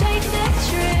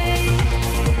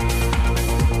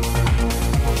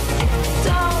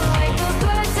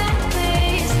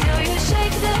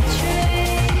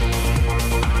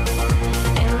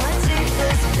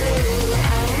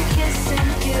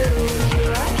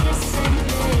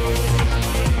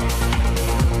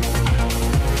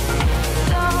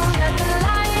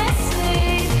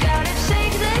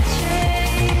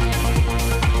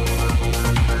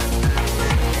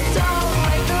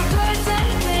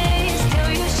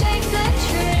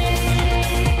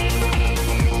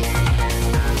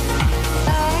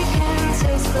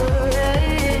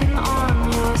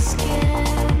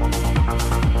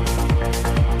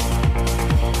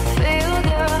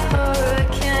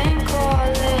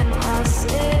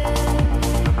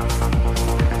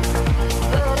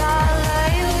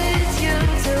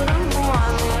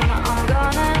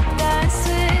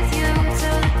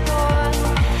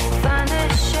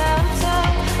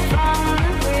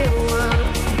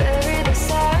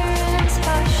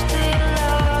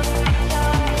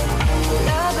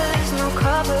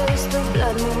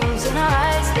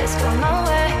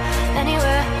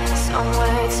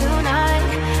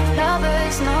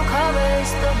no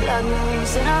covers, the blood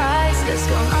moves in our eyes. Let's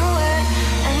go nowhere,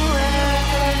 anywhere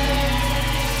tonight.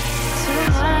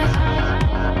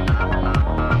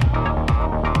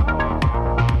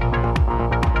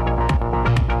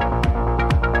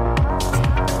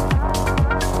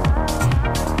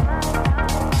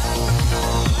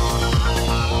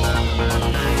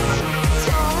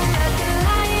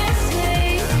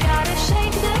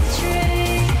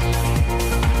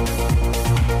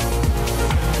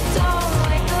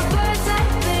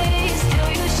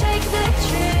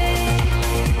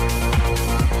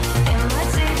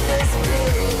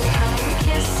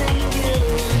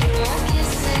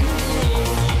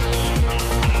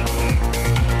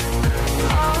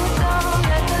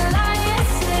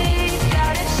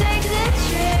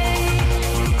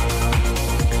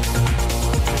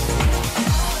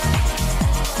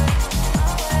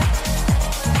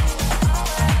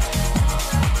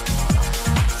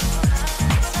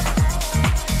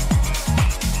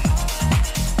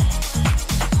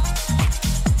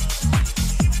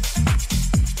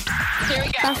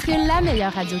 Parce que la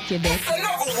meilleure radio de Québec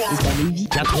est à Lévis.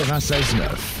 96.9.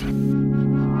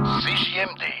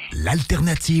 CJMD.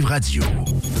 L'alternative radio.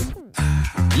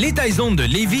 Les Taizones de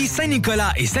Lévis,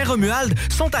 Saint-Nicolas et Saint-Romuald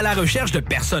sont à la recherche de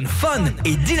personnes fun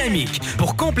et dynamiques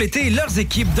pour compléter leurs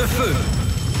équipes de feu.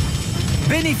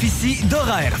 Bénéficie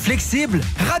d'horaires flexibles,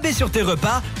 rabais sur tes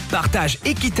repas, partage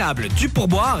équitable du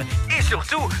pourboire et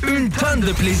surtout une tonne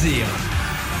de plaisir.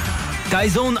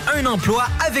 Taizone, un emploi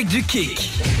avec du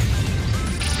kick.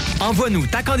 Envoie-nous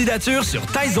ta candidature sur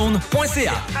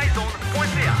taizone.ca.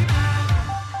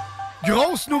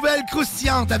 Grosse nouvelle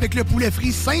croustillante avec le poulet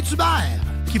frit Saint-Hubert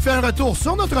qui fait un retour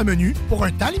sur notre menu pour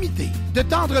un temps limité. De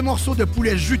tendres morceaux de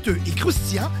poulet juteux et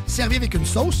croustillants servis avec une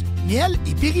sauce, miel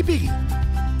et piri-piri.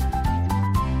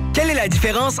 Quelle est la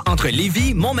différence entre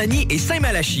Lévis, Montmagny et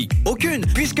Saint-Malachie? Aucune,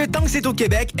 puisque tant que c'est au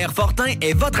Québec, Airfortin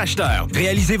est votre acheteur.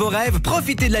 Réalisez vos rêves,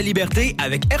 profitez de la liberté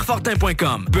avec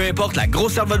airfortin.com. Peu importe la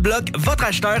grosseur de votre bloc, votre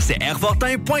acheteur, c'est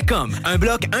airfortin.com. Un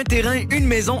bloc, un terrain, une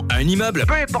maison, un immeuble,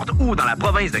 peu importe où dans la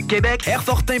province de Québec,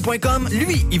 airfortin.com,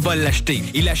 lui, il va l'acheter.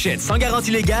 Il achète sans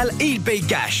garantie légale et il paye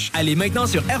cash. Allez maintenant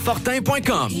sur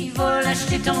airfortin.com. Il va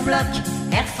l'acheter ton bloc,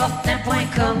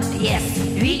 airfortin.com, yes.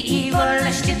 Lui, il va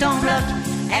l'acheter ton bloc.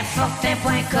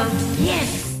 Airfortin.com,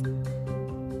 yes!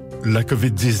 La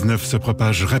COVID-19 se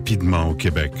propage rapidement au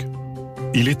Québec.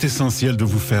 Il est essentiel de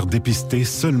vous faire dépister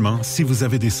seulement si vous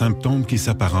avez des symptômes qui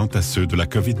s'apparentent à ceux de la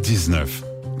COVID-19,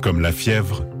 comme la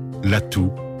fièvre, la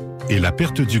toux et la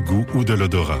perte du goût ou de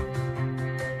l'odorat.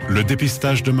 Le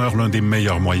dépistage demeure l'un des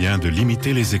meilleurs moyens de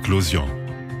limiter les éclosions.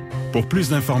 Pour plus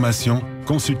d'informations,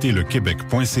 consultez le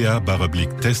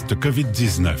québec.ca/test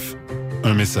COVID-19.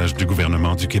 Un message du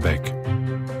gouvernement du Québec.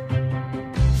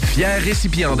 Fier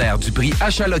récipiendaire du prix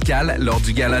Achat local lors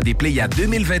du Gala des Pléiades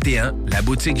 2021, la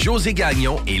boutique José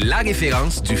Gagnon est la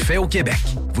référence du fait au Québec.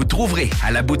 Vous trouverez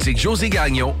à la boutique José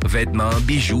Gagnon vêtements,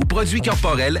 bijoux, produits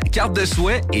corporels, cartes de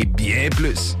souhait et bien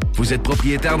plus. Vous êtes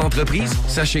propriétaire d'entreprise?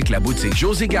 Sachez que la boutique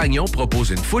José Gagnon propose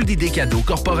une foule d'idées cadeaux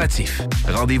corporatifs.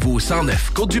 Rendez-vous au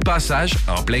 109 Côte-du-Passage,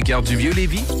 en plein cœur du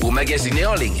Vieux-Lévis, ou magasinez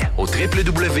en ligne au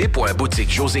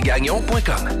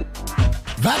www.boutiquejoségagnon.com.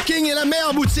 Vapking est la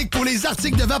meilleure boutique pour les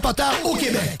articles de vapoteurs au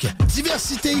Québec.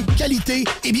 Diversité, qualité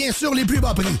et bien sûr les plus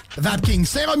bas prix. Vapking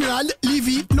Saint-Romuald,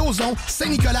 Lévis, Lauson,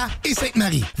 Saint-Nicolas et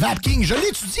Sainte-Marie. Vapking, je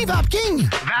l'étudie, Vapking!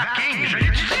 Vapking, je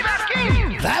l'étudie,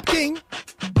 Vapking! Vapking!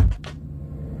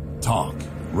 Talk,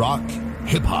 rock,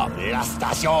 hip-hop. La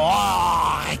station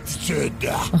Rectitude.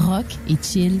 Rock et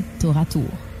chill tour à tour.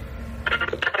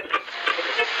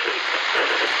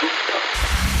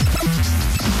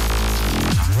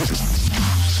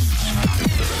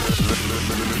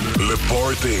 Le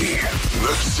Party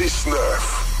 969.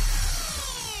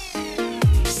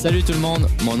 Salut tout le monde,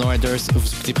 mon nom est Durst.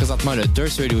 Vous écoutez présentement le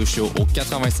Durst Radio Show au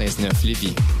 96.9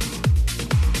 Lévis.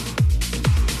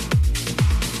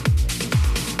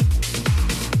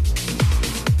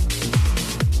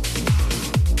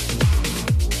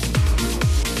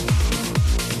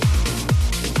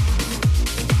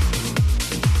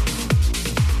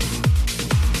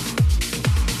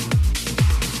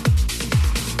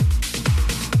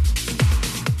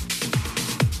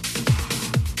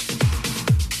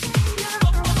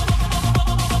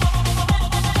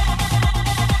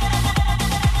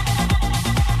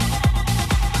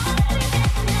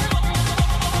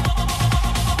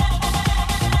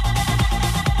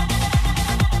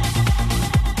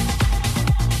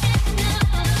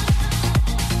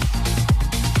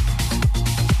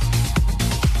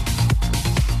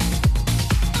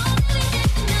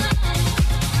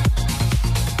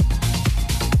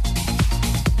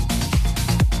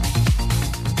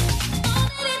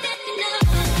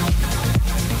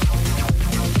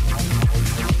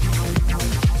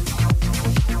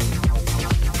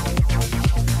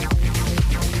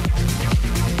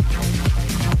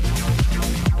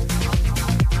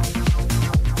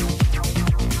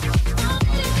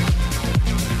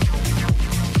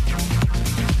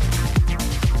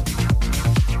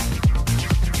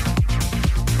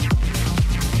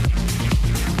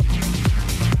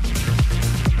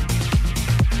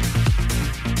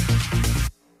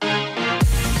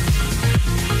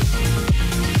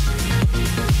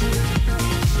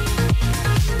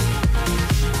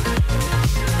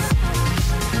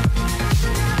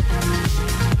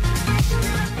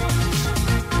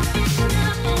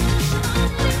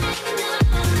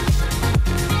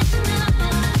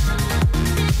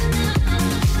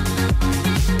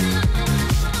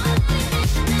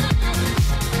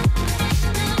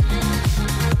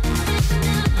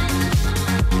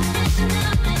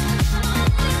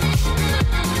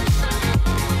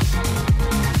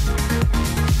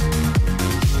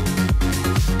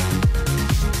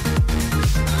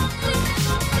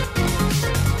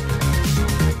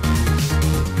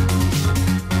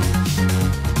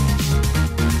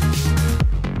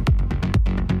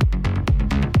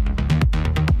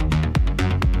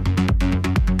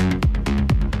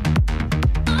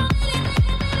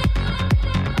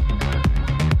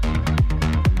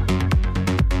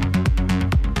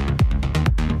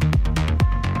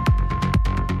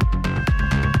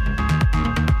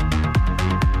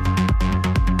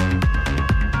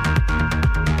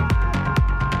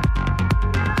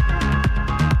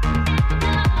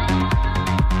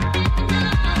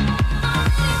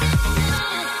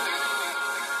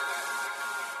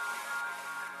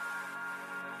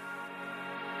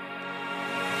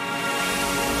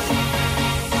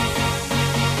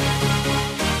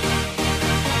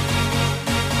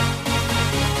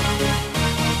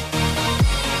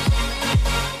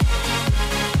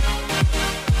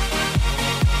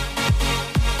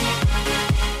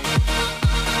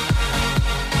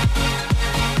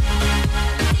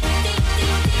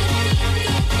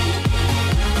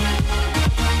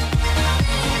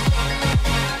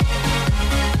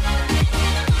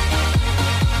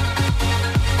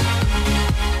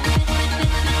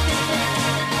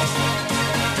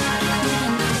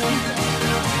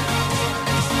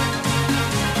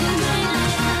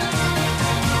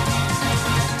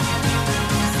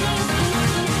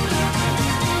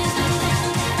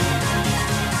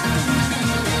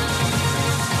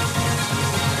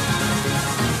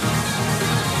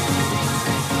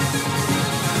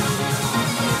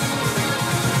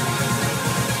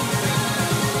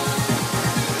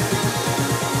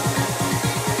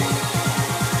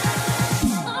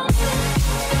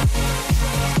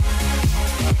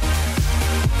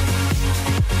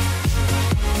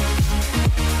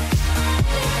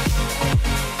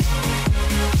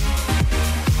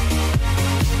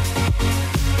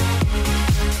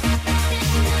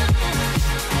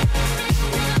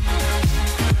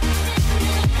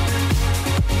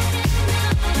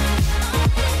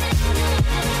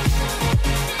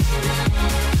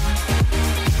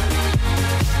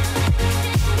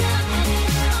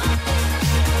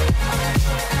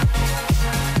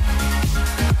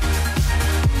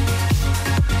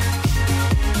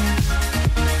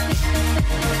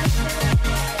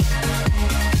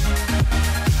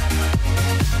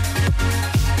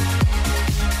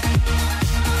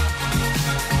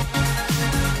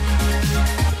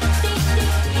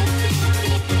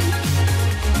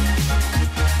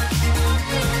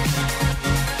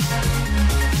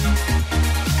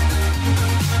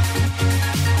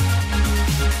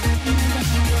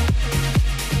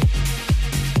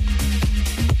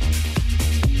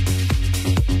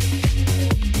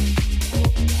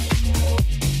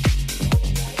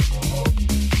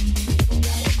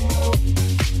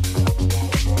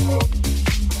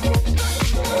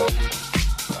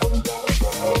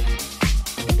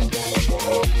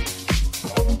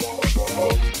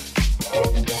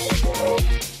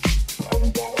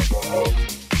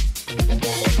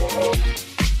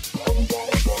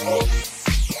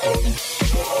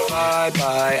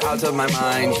 Bye, out of my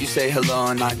mind. You say hello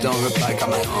and I don't reply. Got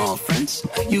my own friends.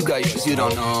 You got yours, you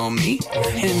don't know me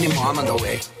anymore. I'm on the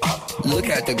way up. Look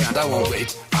at the ground, I won't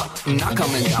wait up. I'm not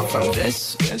coming down from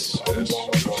this.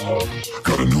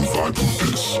 Got a new vibe from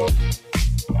this.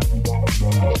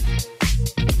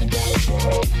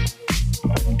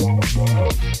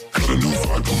 Got a new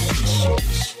vibe from this.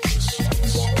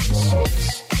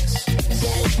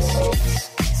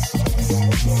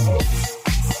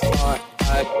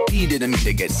 He didn't mean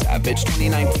to get savage.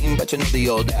 2019, but you know the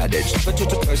old adage. Never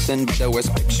judge a person by their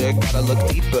worst picture. Gotta look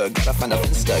deeper, gotta find a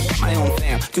finsta. Got my own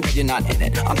fam, too bad you're not in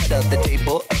it. I'm head of the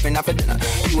table, every night for dinner.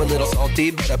 You a little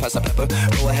salty, better pass the pepper.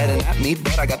 Go ahead and at me,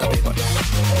 but I got the paper.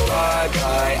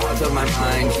 Bye, out of my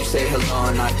mind. You say hello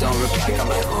and I don't reply. Got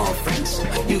my own friends.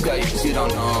 You got yours, you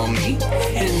don't know me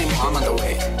anymore. I'm on the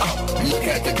way up. Look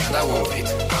at the ground, I won't wait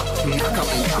up. I'm not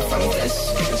coming down from this.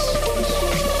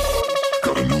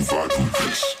 Got a new vibe from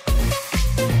this.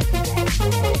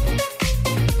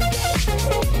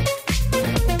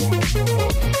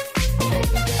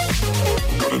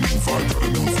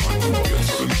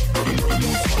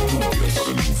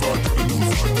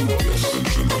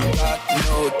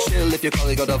 Chill if your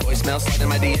colleague go to voicemail. Slide in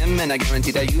my DM and I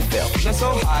guarantee that you fail. Not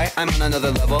so high, I'm on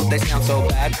another level. They sound so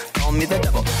bad, call me the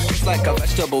devil. Just like a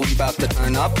vegetable, we about to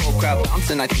turn up. Whole crowd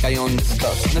bouncing, I think I own this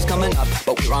club. Sun is coming up,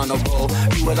 but we're on a roll.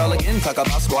 Do it all again, talk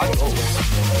about squad goals.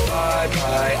 Bye,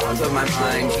 out of my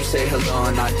mind. You say hello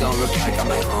and I don't reply. Got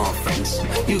my own friends.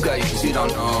 You got yours, you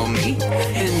don't know me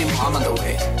anymore. I'm on the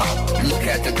way up. Look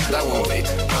at the ground, I won't wait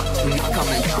up. I'm not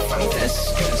coming down from this.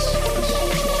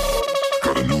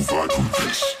 Got a new vibe from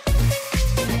this.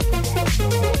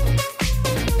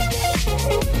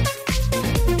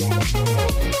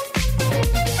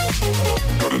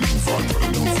 Got a new vibe from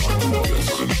this.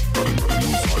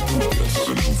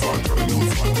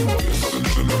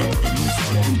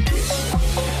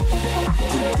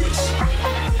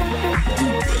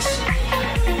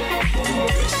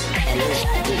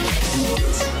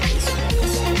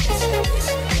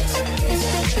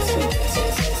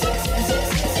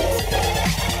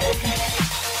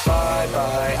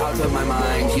 Bye, out of my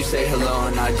mind. You say hello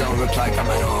and I don't reply. Got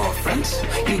my own friends.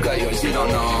 You got yours, you don't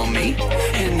know me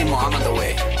anymore. I'm on the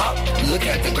way up. Look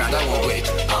at the ground, I won't wait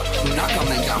up. I'm not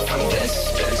coming down from this.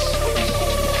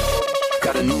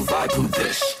 Got a new vibe from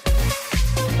this.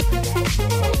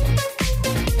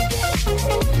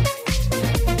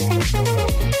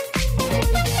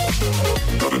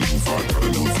 Got a new vibe, got a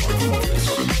new vibe from this.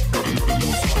 Got a new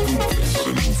vibe from this. Got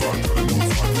a new vibe, got a new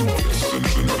vibe from this.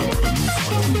 Got a new vibe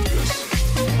from this.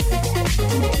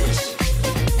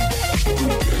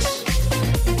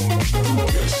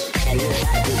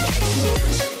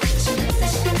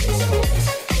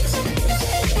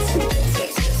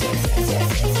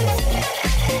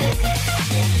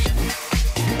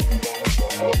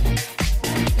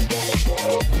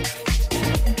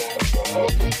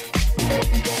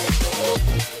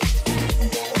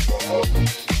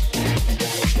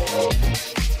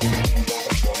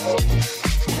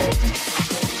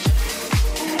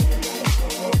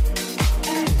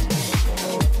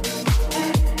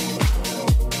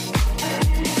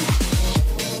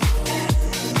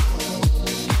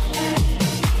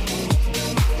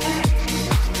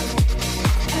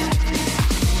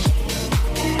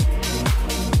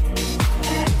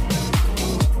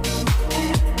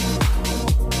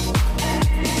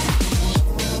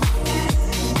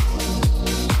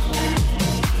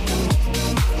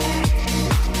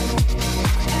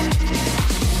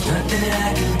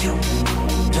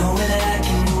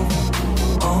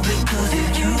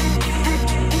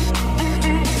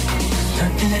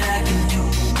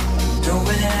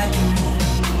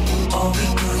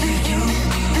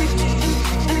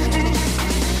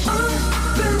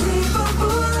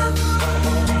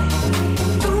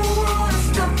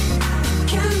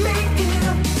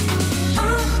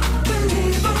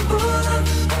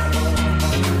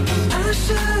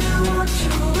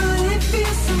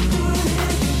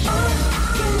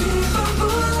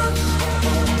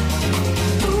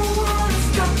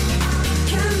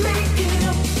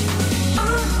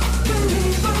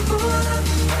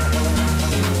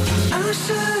 I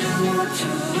shouldn't want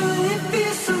you.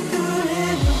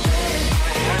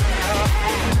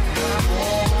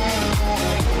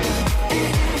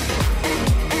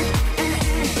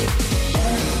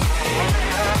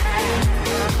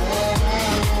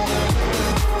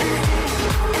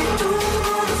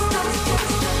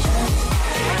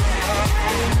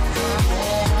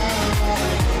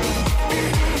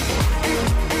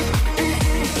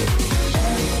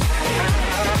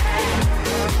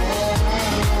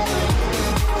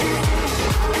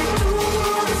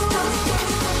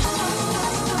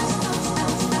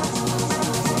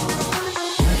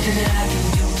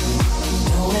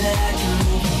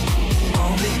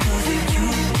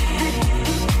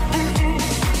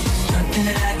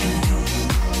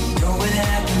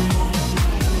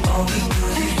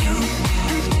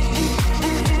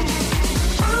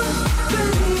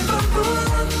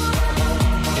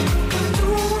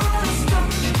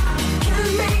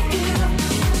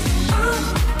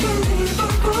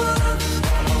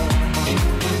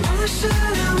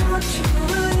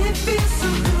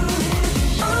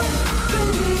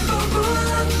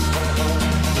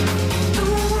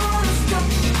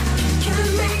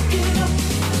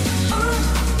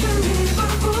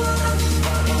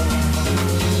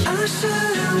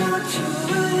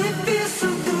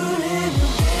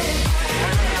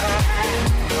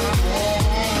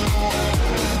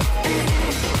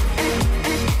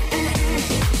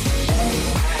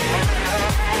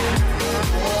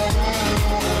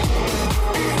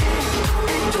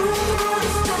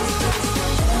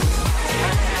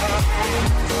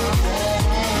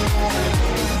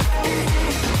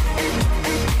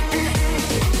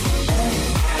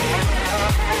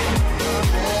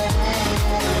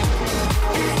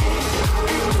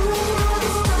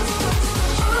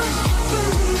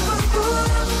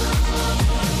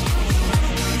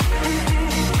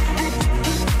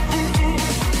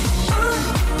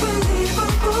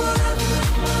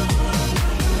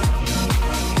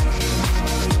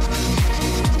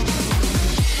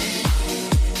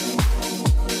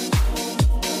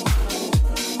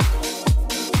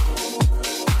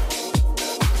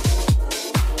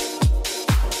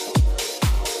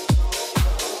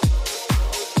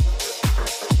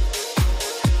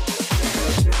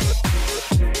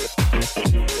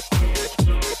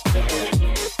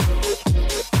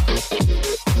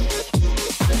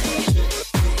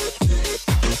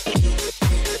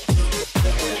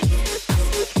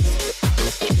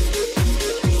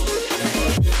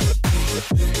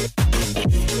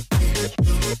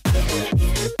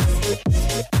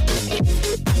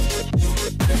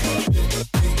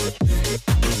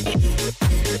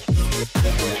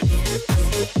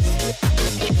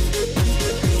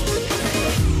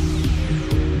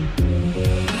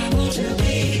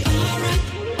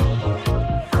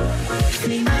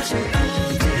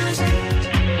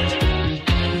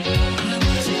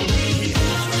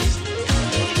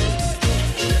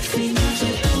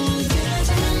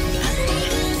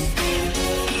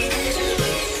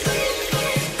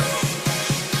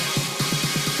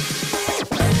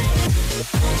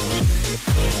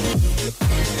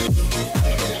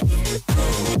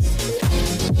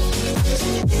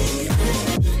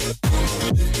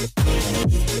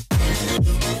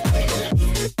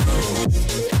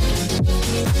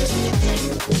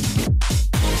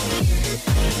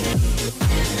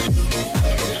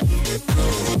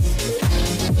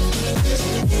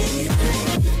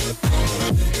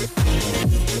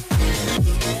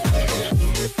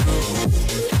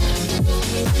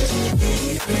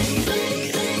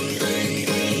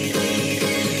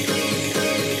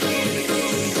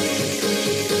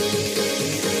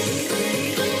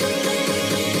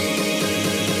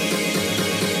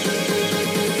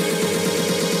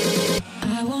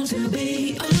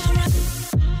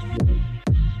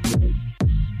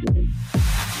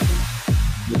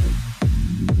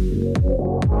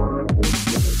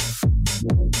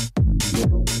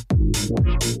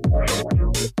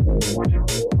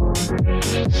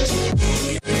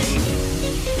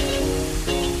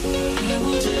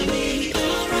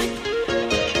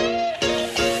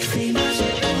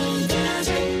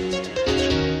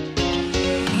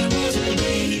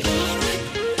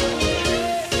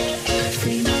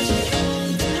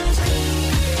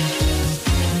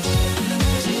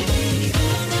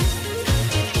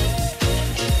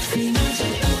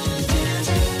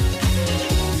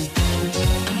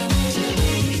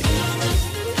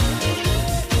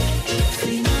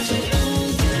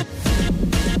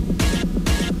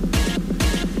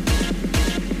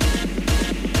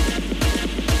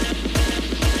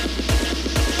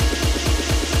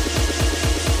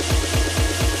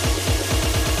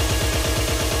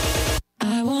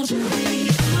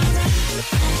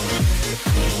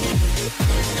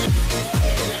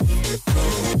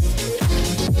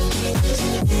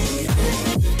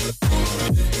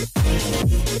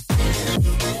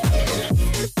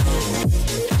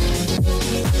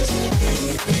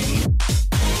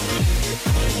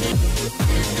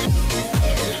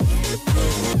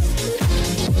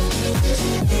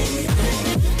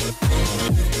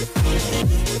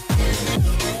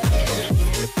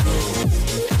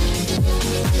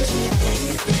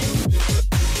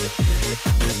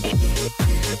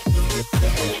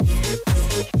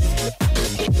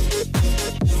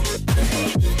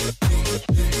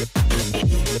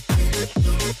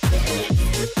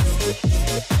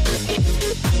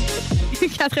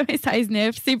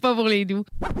 96.9, c'est pas pour les doux.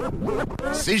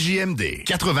 CJMD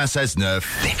 96.9.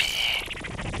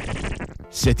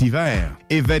 Cet hiver,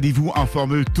 évadez-vous en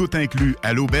formule tout inclus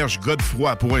à l'auberge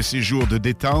Godefroy pour un séjour de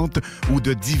détente ou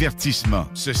de divertissement.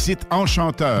 Ce site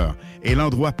enchanteur est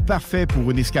l'endroit parfait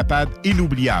pour une escapade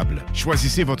inoubliable.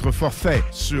 Choisissez votre forfait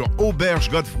sur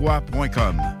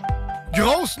aubergegodefroy.com.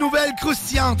 Grosse nouvelle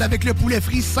croustillante avec le poulet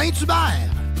frit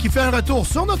Saint-Hubert qui fait un retour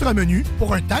sur notre menu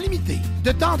pour un temps limité.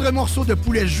 De tendres morceaux de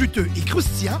poulet juteux et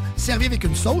croustillants servis avec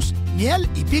une sauce, miel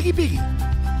et piri-piri.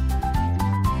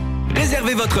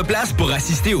 Réservez votre place pour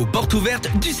assister aux portes ouvertes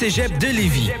du Cégep de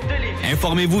Lévis.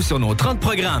 Informez-vous sur nos 30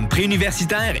 programmes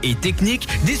préuniversitaires et techniques,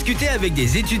 discutez avec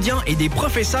des étudiants et des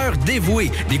professeurs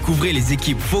dévoués, découvrez les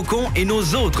équipes Faucon et nos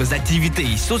autres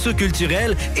activités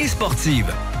socioculturelles et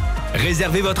sportives.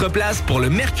 Réservez votre place pour le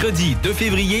mercredi 2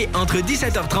 février entre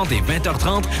 17h30 et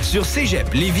 20h30 sur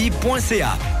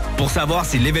cégeplevy.ca. Pour savoir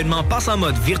si l'événement passe en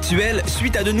mode virtuel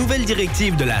suite à de nouvelles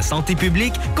directives de la santé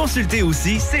publique, consultez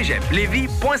aussi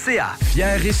cégeplevy.ca.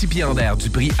 Fier récipiendaire du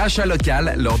prix Achat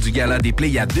local lors du Gala des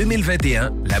Pléiades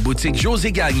 2021, la boutique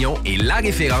José Gagnon est la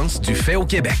référence du fait au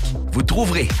Québec. Vous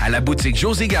trouverez à la boutique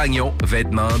José Gagnon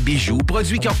vêtements, bijoux,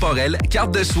 produits corporels,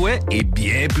 cartes de soins et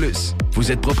bien plus.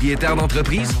 Vous êtes propriétaire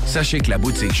d'entreprise? Sachez que la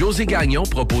boutique José Gagnon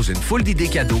propose une foule d'idées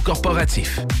cadeaux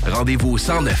corporatifs. Rendez-vous au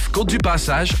 109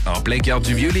 Côte-du-Passage, en plein cœur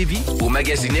du Vieux-Lévis, ou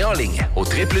magasinez en ligne au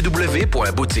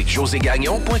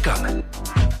www.boutiquejoséGagnon.com.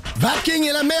 Vapking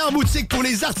est la meilleure boutique pour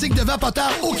les articles de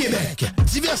vapoteurs au Québec.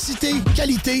 Diversité,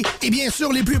 qualité et bien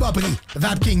sûr les plus bas prix.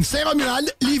 Vapking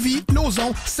Saint-Romuald, Lévis,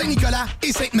 Lauson, Saint-Nicolas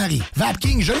et Sainte-Marie.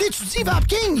 Vapking, je l'étudie,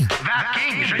 Vapking!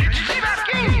 Vapking, je l'étudie,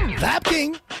 Vapking!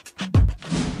 Vapking!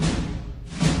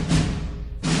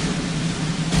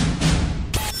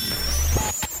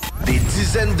 Des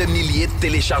dizaines de milliers de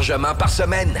téléchargements par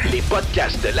semaine. Les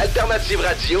podcasts de l'Alternative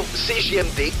Radio,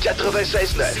 CJMD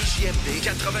 96.9. CJMD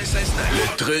 96.9. Le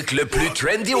truc le plus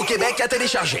trendy au Québec à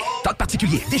télécharger. Talk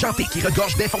particulier, déjanté, qui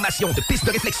regorge d'informations, de pistes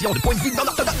de réflexion, de points de vue non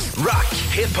orthodoxes. Rock,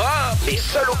 hip-hop, les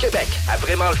seuls au Québec à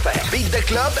vraiment le faire. Beat de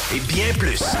club et bien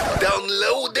plus.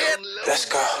 Download it. Let's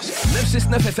go.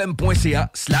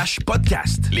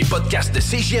 969fm.ca/podcast. Les podcasts de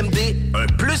CJMD, un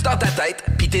plus dans ta tête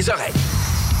pis tes oreilles.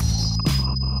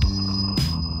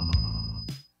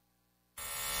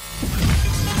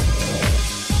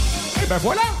 Ben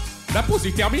voilà, la pause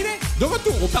est terminée. De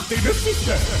retour au party de 6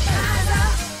 heures.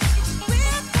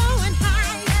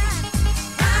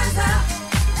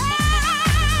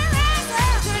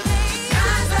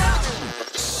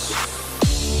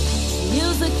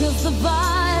 music is the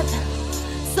vibe,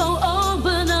 so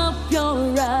open up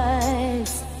your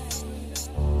eyes.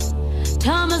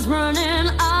 Time is running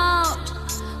out,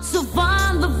 so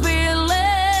find the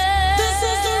feeling. This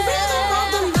is the rhythm of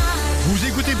the night. Vous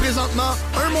écoutez présentement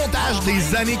un montage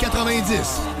des années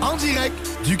 90, en direct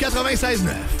du 96.9.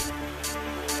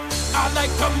 I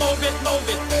like to move it.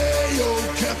 Hey, yo,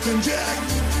 Captain Jack.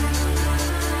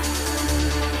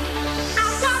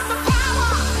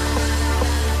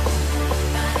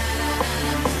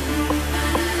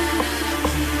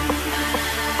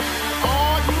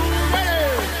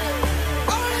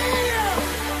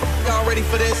 Ready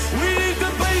for this? We need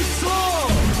the bass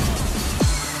drum.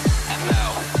 And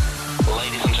now,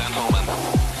 ladies and gentlemen,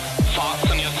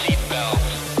 fasten your seatbelts.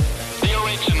 The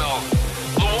original,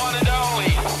 the one and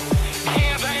only.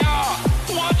 Here they are.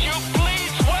 Would you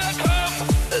please welcome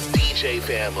the DJ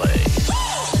family?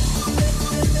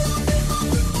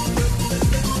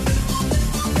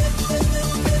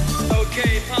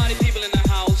 Okay, party people in the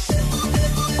house.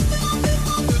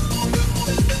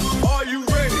 Are you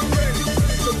ready?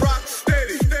 To rock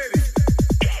steady.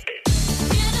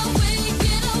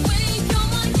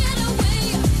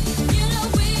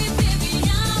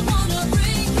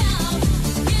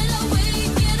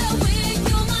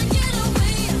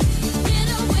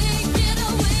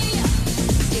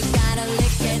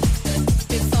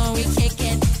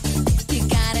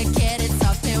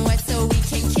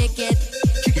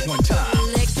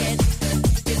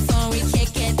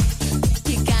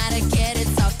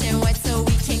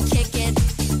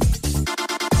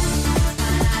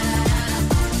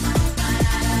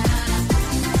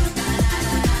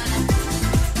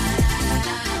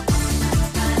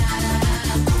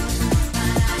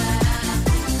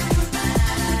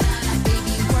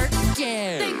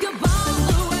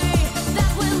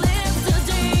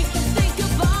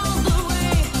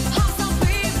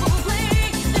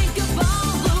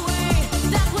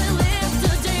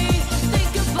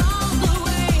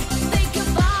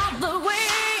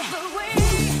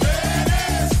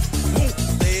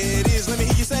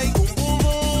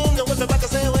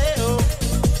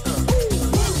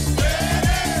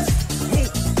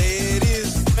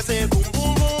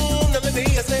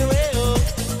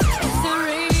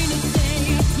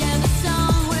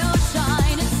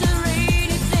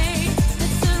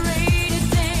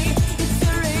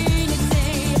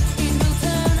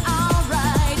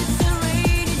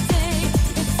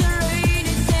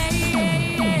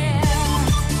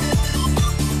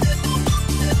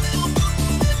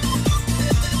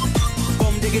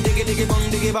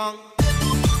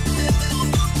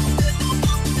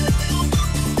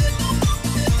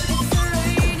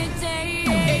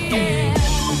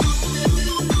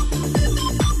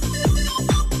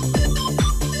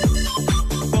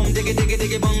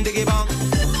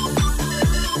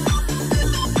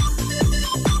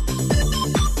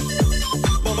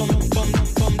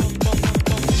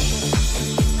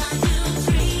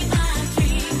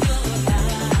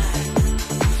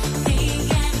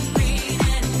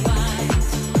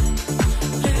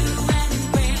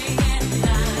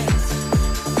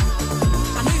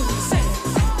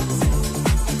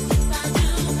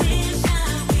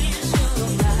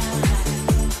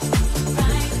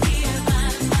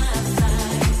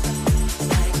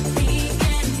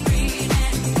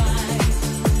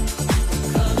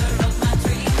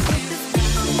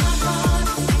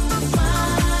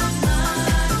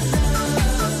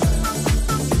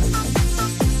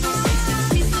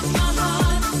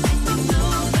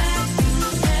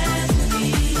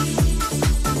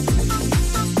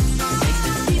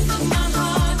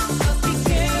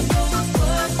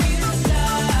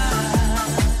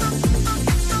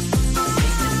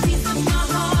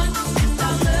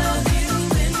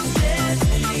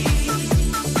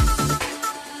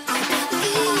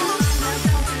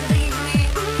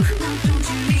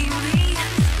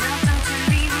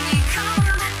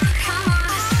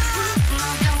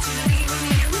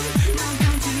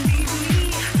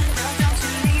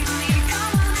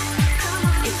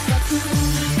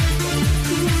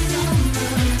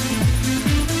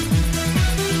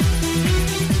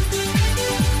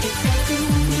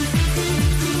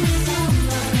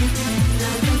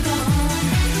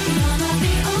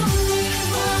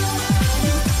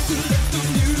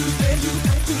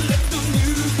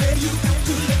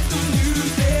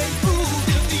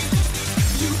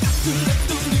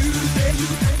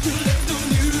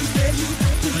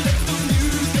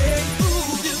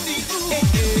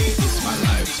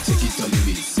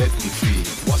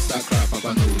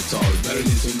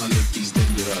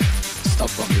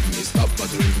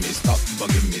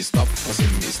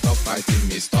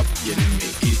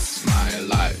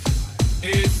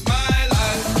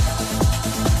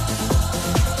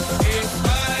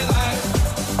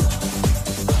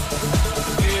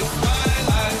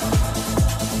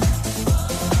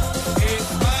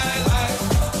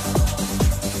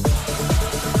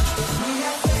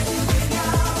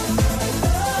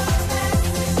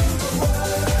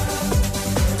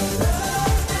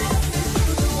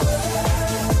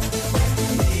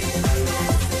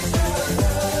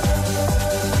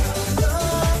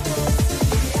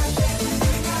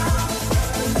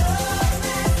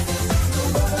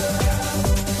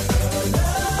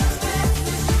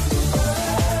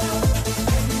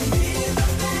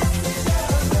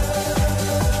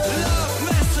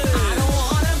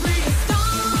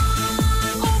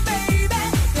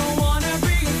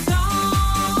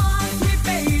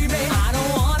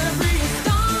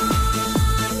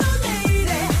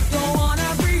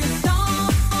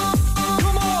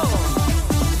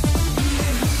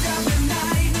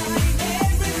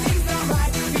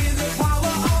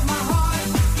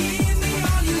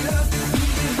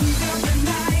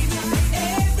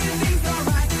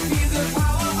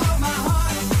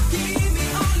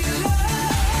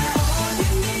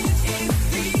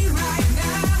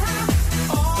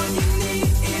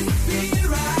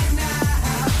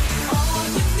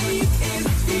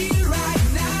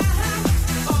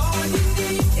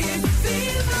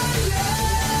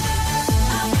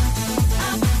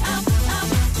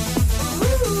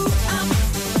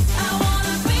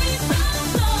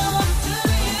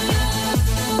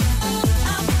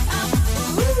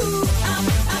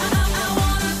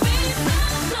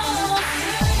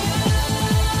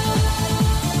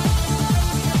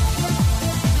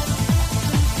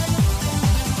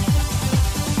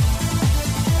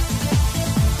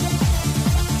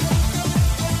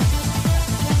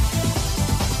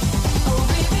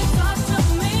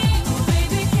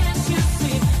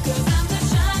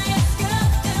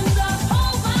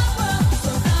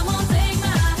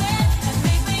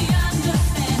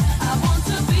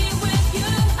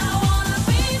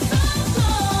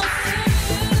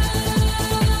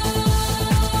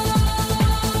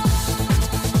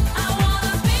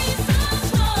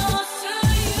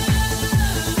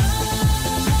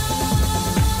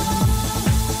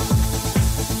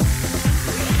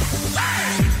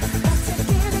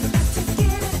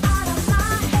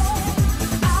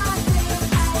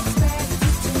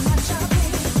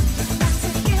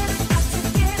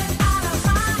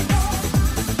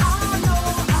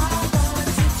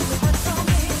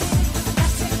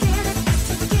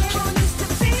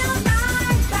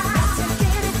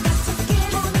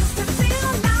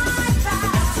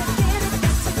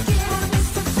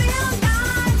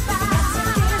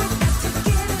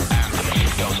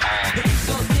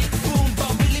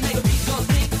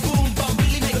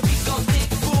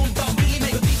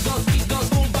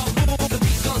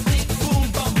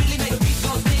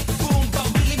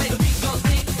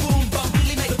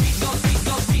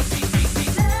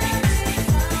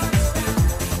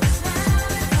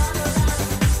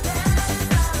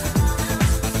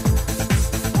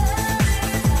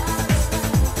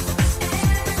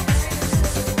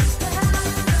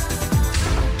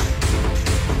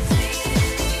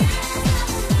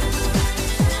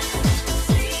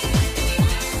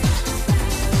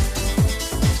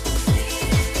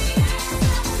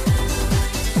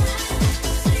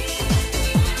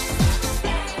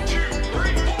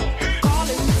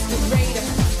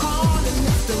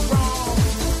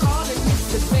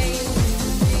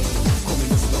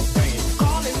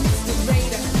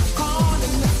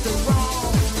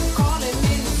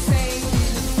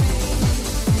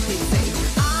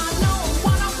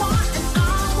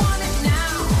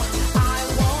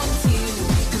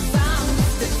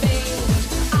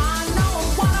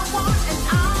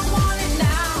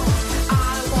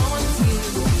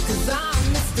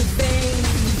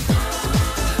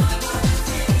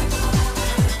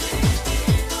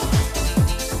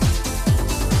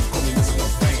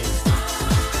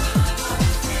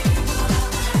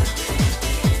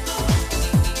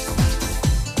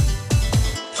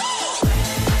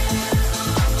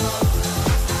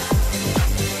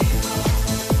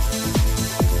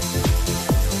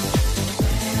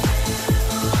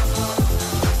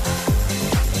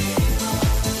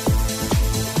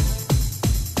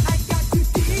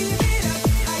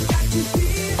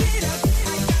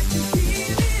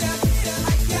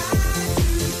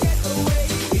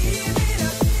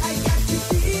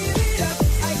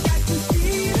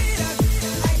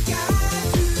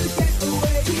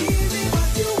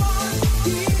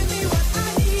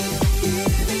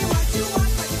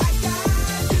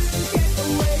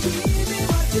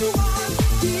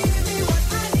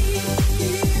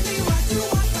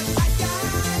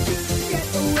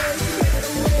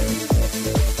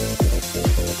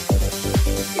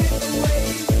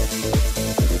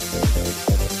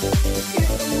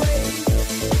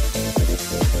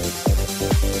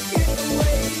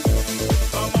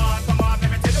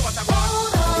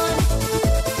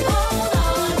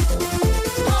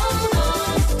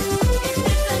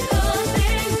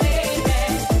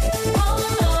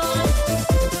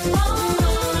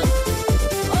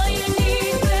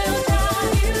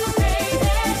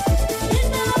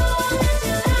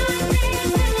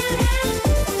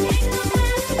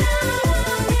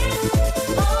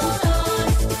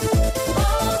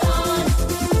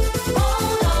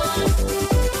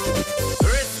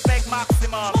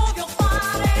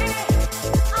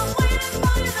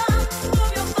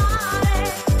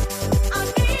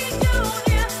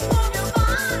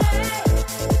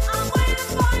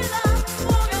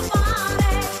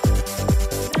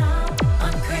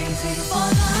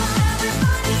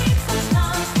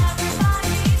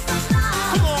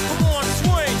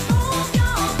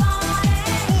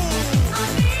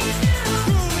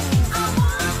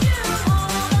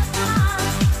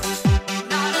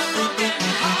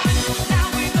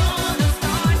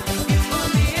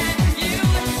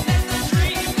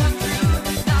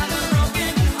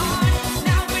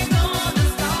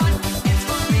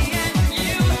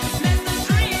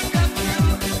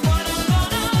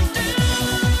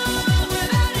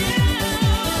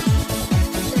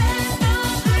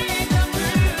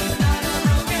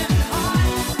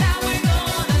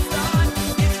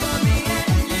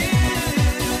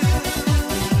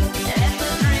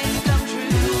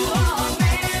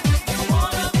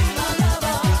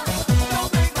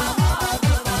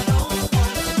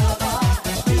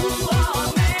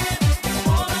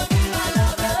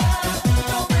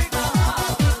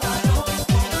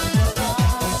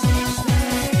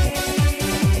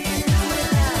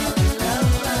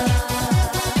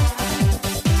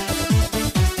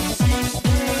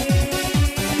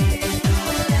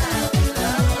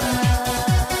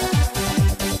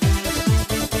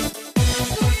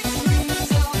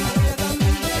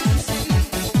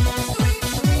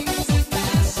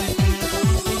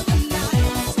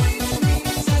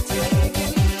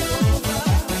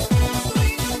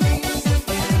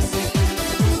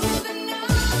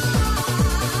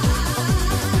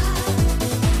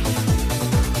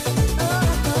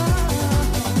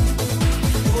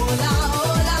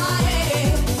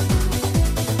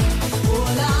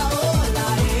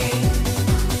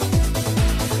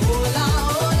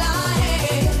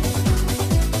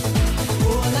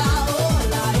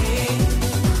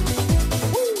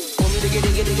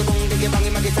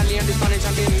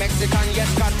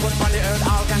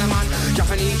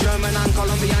 Japanese, German and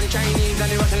Colombian, Chinese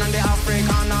and the Russian and the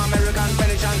African, American,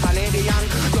 Venetian, Canadian,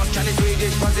 Dutch and the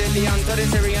Swedish, Brazilian, to the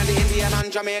Syrian, the Indian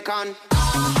and Jamaican.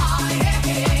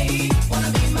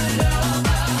 Wanna be my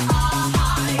lover.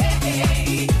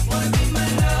 Wanna be my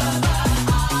lover.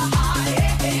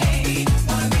 Wanna be my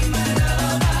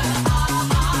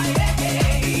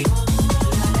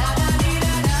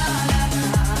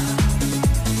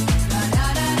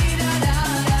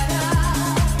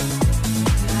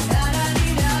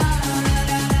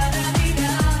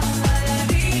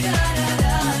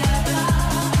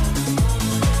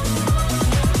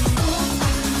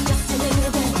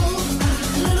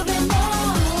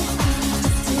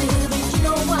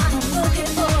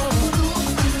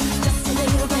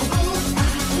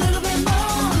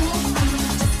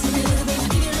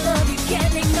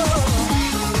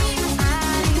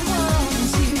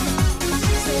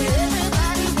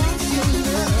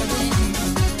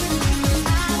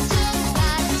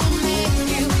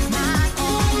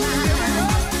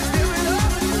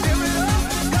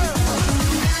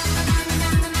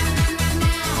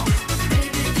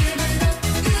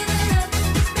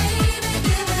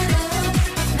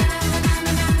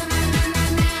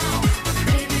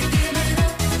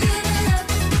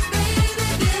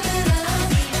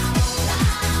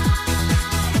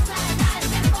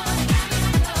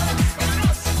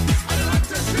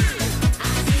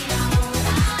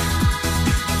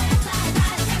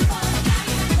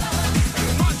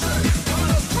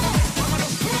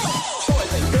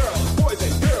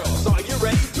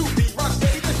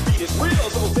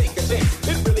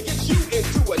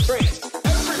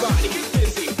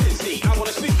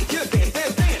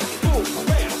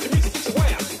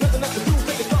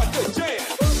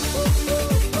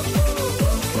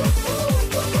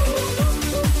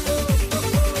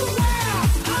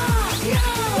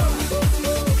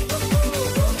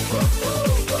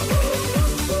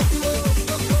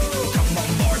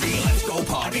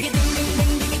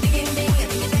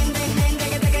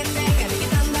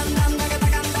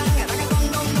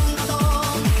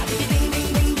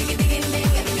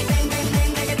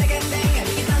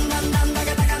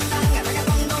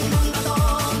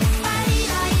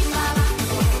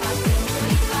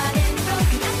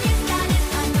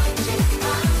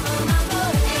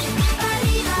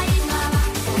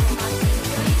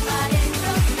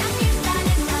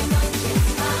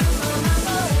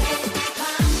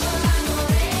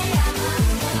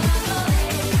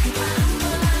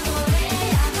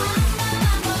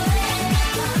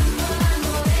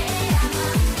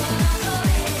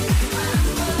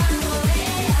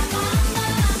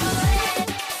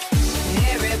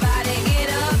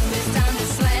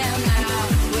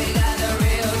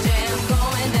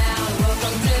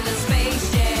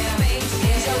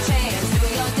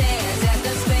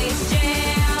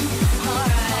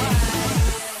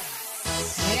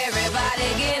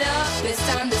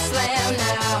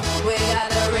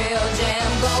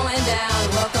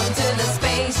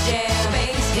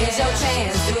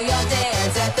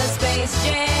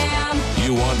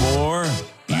You want more?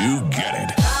 You get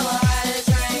it.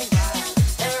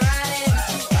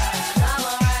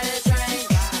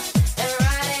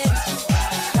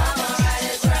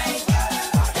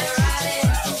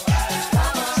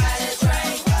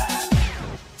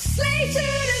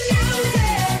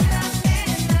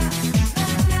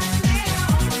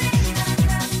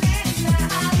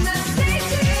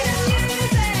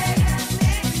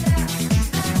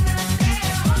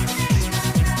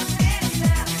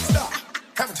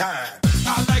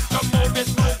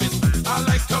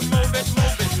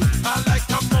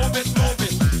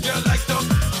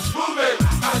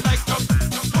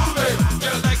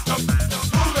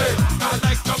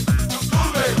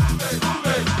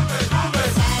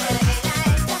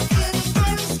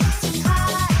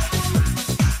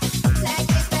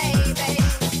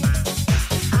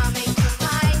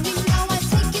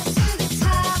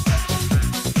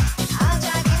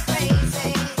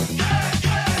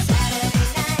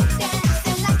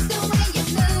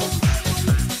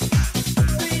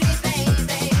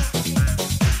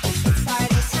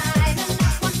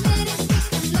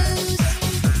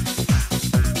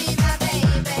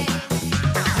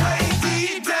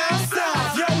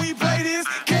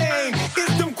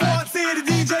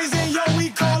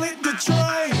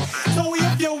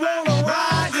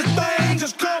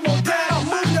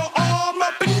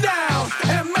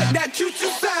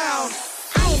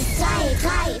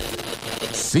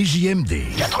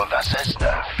 CJMD 96.9.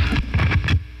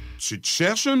 Tu te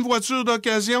cherches une voiture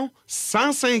d'occasion?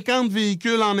 150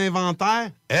 véhicules en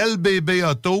inventaire? LBB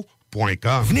Auto.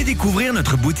 Venez découvrir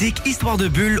notre boutique Histoire de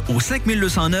Bulle au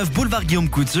 5209 Boulevard Guillaume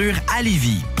Couture à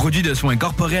Lévis. Produit de soins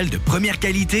corporels de première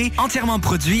qualité, entièrement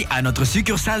produit à notre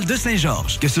succursale de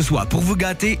Saint-Georges. Que ce soit pour vous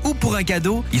gâter ou pour un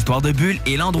cadeau, Histoire de Bulle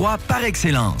est l'endroit par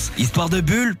excellence.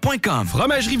 Histoiredebulle.com.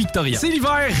 Fromagerie Victoria. C'est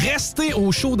l'hiver, restez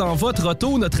au chaud dans votre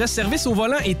auto. Notre service au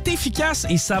volant est efficace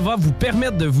et ça va vous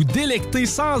permettre de vous délecter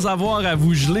sans avoir à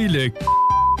vous geler le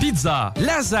pizza,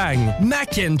 lasagne,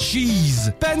 mac and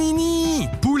cheese, panini,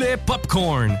 poulet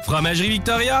popcorn. Fromagerie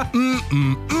Victoria,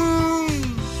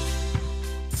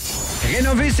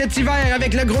 Rénovez cet hiver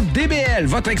avec le groupe DBL,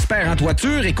 votre expert en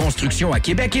toiture et construction à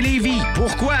Québec et Lévis.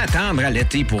 Pourquoi attendre à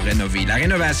l'été pour rénover? La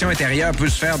rénovation intérieure peut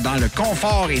se faire dans le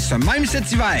confort et ce même cet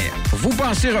hiver. Vous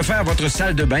pensez refaire votre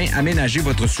salle de bain, aménager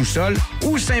votre sous-sol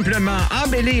ou simplement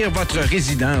embellir votre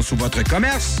résidence ou votre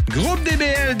commerce? Groupe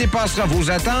DBL dépassera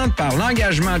vos attentes par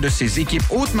l'engagement de ses équipes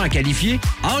hautement qualifiées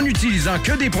en n'utilisant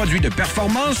que des produits de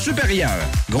performance supérieure.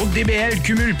 Groupe DBL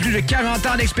cumule plus de 40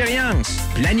 ans d'expérience.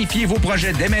 Planifiez vos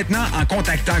projets dès maintenant en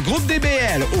contactant Groupe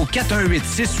DBL au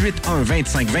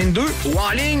 418-681-2522 ou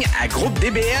en ligne à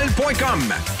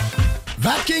groupedbl.com.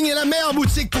 Vapking est la meilleure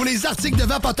boutique pour les articles de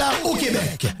vapoteurs au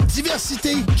Québec.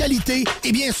 Diversité, qualité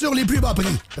et bien sûr les plus bas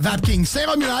prix. Vapking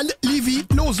Saint-Romuald, Lévis,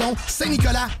 Lauson,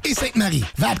 Saint-Nicolas et Sainte-Marie.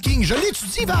 Vapking, je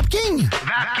l'étudie, Vapking!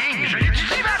 Vapking, je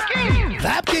l'étudie, Vapking!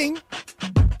 Vapking!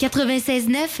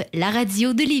 96.9, la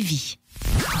radio de Lévis.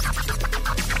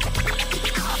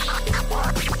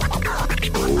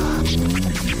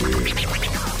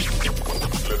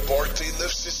 Le Party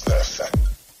 969.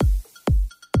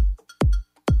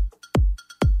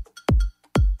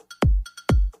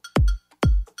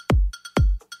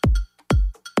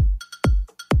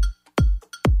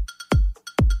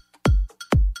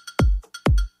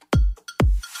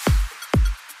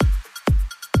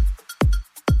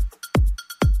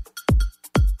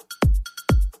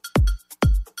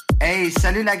 Hey,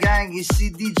 salut la gang,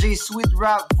 ici DJ Sweet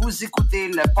Rock. Vous écoutez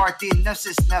le Party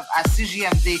 969 à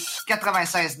CJMD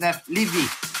 96.9 Lévis.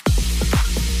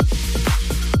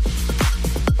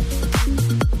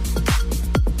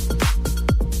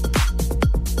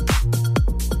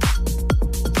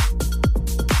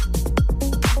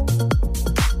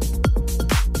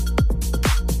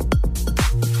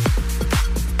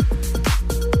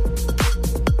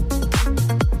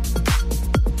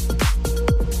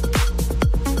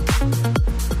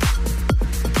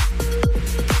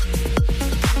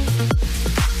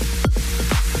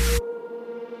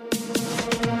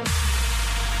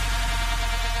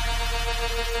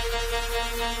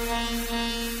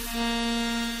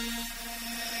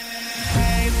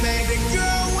 Hey, baby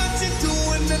girl, what you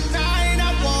doing tonight?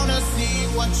 I wanna see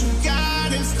what you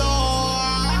got in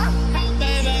store.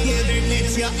 Baby, giving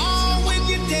it your all when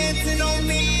you're dancing on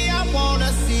me. I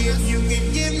wanna see if you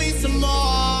can give me some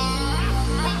more.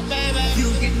 Baby,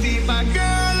 you can be my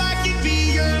girl, I can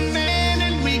be your man,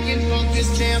 and we can funk this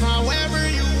jam however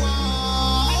you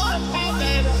want.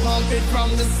 Baby, pump it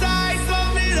from the side,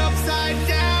 pump it upside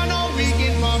down, or we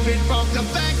can pump it from the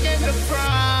back and the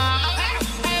front.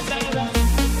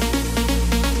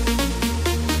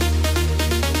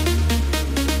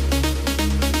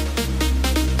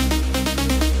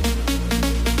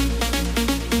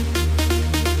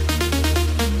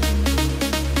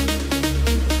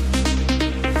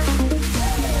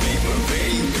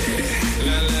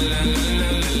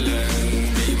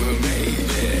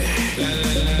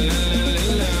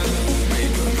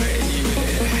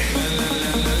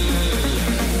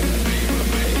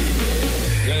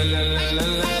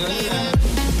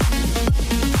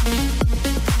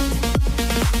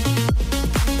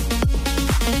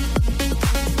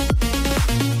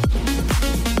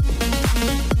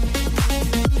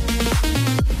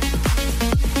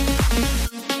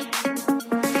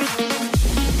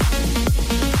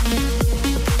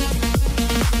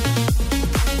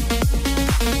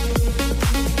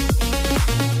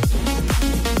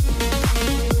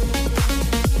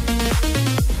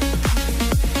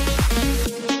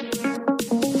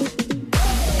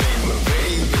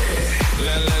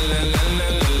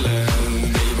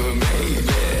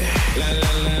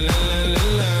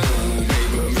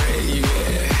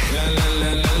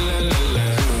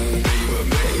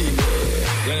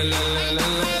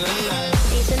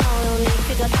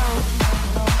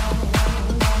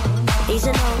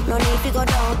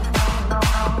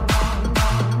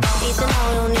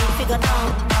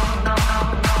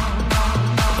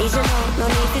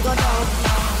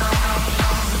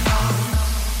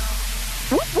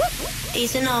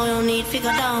 Easy now, no need to go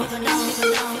down.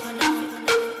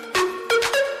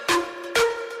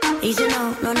 Easy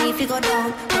now, no need to go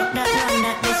down. Drop that one,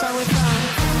 that this how we from.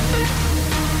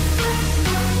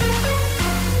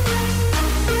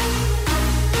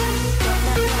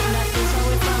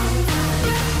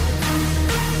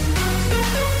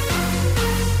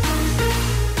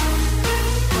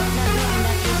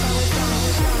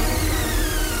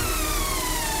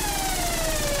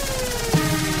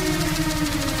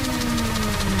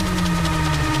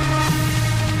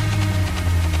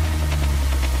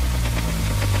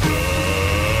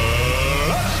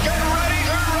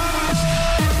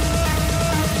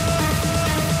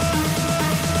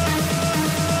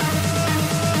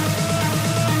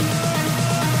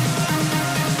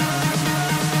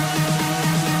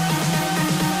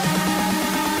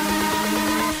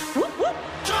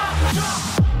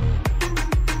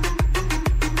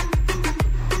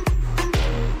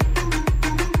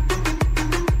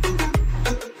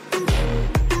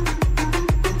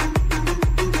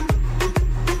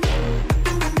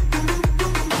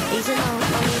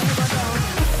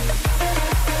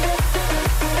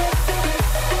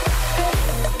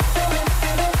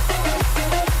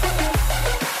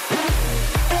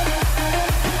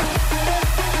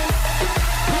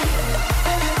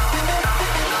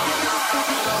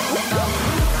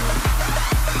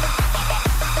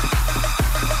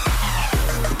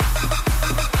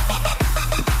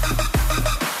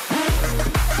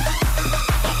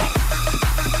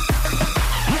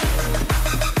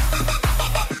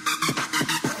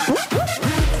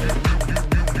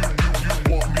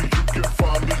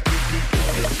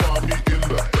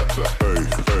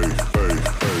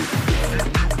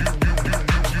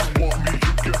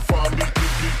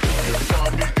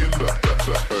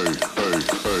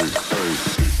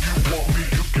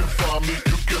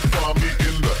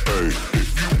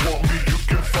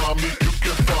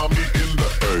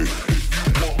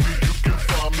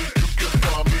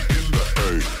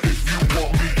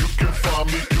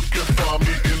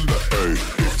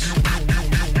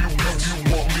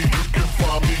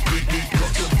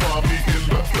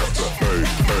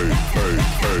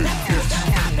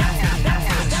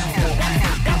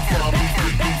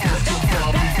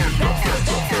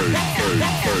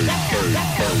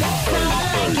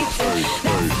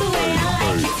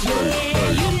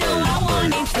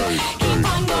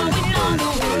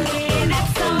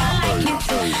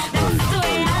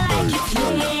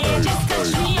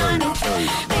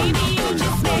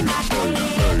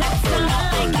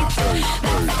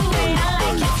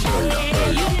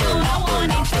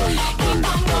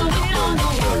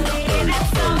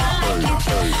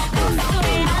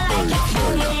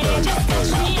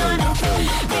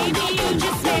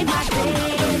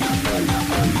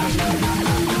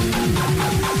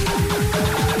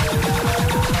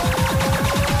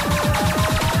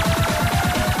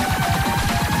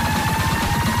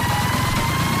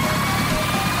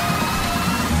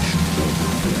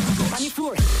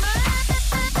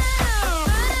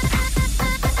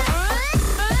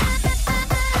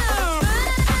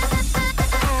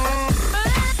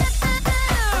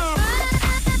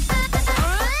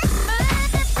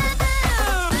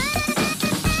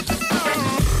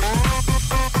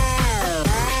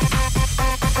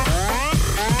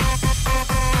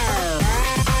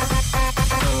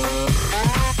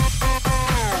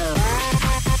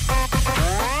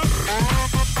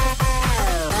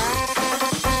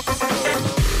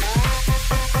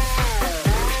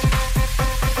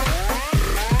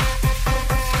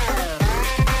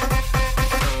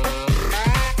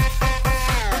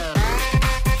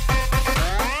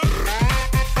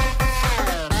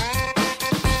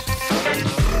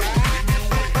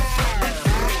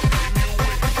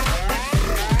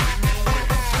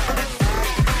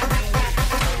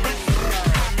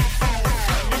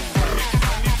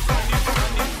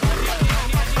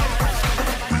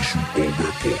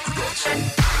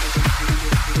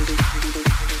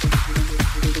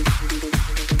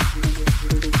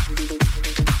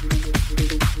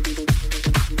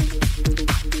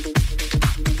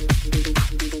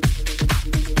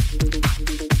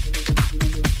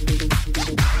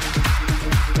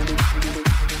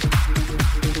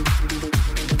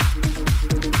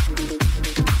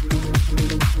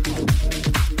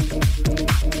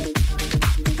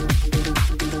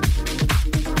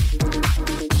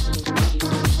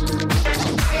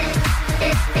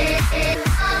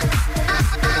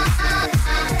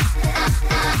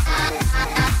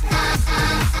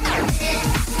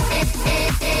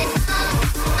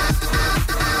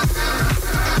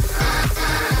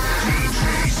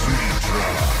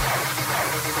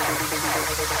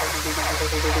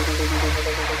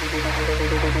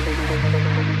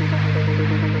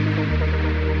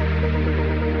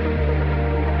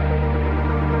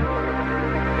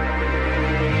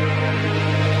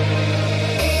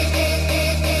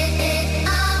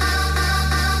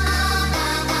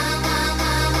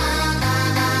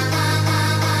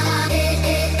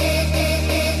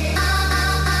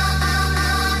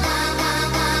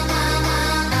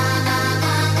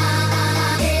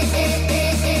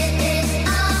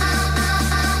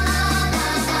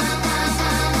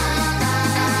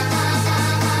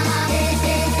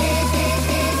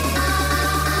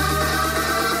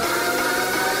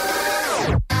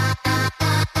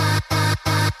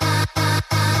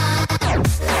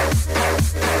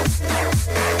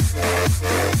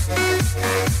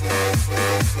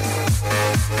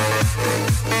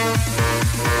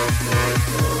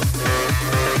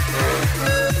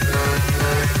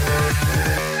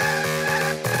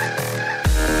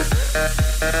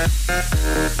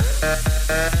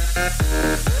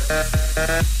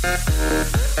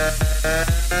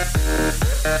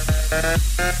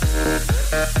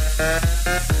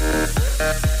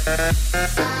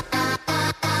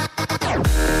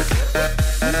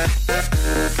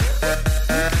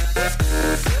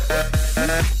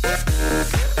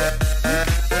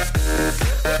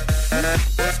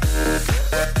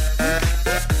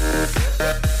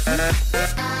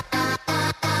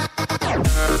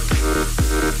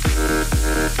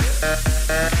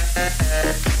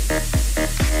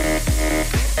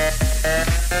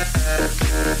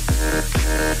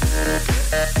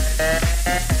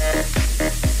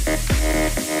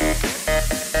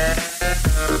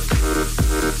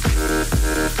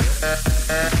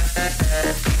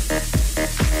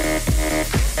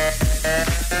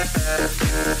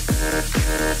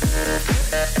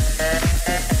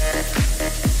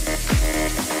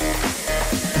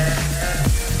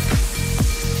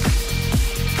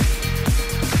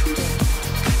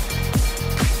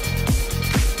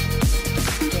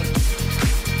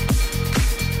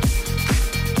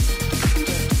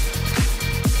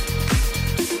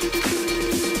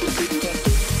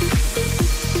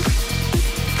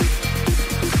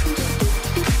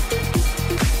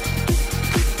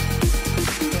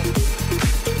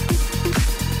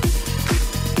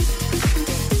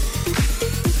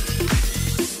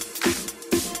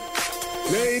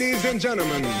 Ladies and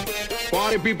gentlemen,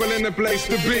 party people in the place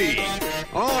to be.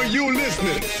 All you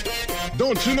listeners,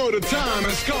 don't you know the time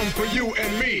has come for you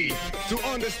and me to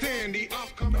understand the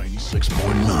upcoming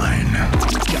 96.9.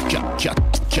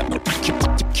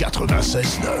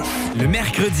 Le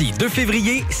mercredi 2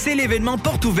 février, c'est l'événement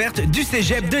porte ouverte du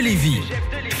Cégep de Lévis.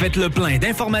 Faites le plein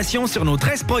d'informations sur nos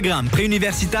 13 programmes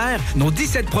préuniversitaires, nos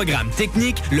 17 programmes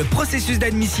techniques, le processus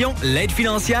d'admission, l'aide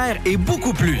financière et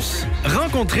beaucoup plus.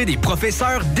 Rencontrez des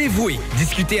professeurs dévoués,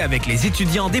 discutez avec les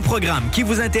étudiants des programmes qui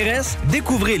vous intéressent,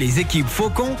 découvrez les équipes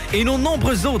Faucon et nos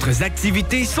nombreuses autres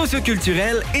activités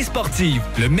socioculturelles et sportives.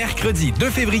 Le mercredi 2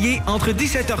 février, entre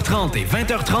 17h30 et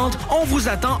 20h30, on vous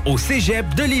attend au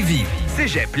Cégep de Lévis.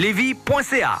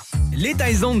 cégeplevy.ca. Les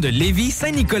Taizones de Lévis,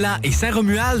 Saint-Nicolas et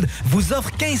Saint-Romuald vous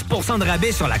offrent 15 % de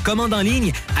rabais sur la commande en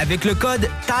ligne avec le code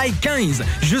TAI15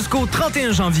 jusqu'au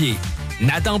 31 janvier.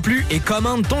 N'attends plus et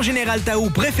commande ton Général Tao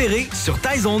préféré sur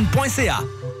taizone.ca.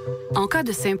 En cas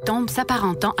de symptômes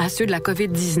s'apparentant à ceux de la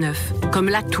COVID-19, comme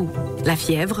la toux, la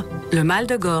fièvre, le mal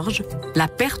de gorge, la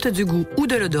perte du goût ou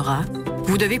de l'odorat,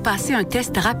 vous devez passer un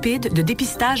test rapide de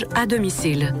dépistage à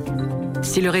domicile.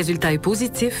 Si le résultat est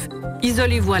positif,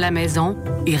 isolez-vous à la maison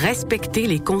et respectez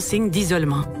les consignes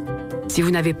d'isolement. Si vous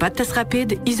n'avez pas de test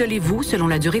rapide, isolez-vous selon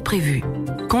la durée prévue.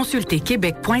 Consultez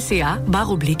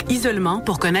québec.ca/isolement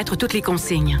pour connaître toutes les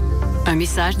consignes. Un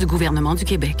message du gouvernement du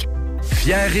Québec.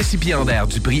 Fier récipiendaire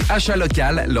du prix Achat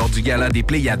local lors du Gala des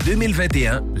Pléiades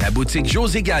 2021, la boutique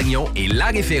José Gagnon est la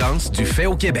référence du fait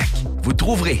au Québec. Vous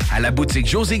trouverez à la boutique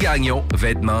José Gagnon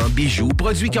vêtements, bijoux,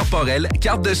 produits corporels,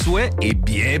 cartes de soins et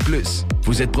bien plus.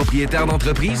 Vous êtes propriétaire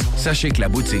d'entreprise? Sachez que la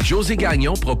boutique José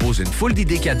Gagnon propose une foule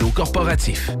d'idées cadeaux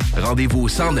corporatifs. Rendez-vous au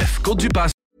 109 Côte-du-Passage.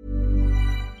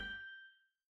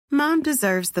 Mom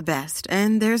deserves the best,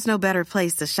 and there's no better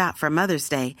place to shop for Mother's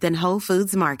Day than Whole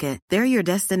Foods Market. They're your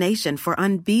destination for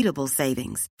unbeatable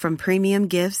savings, from premium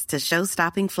gifts to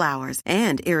show-stopping flowers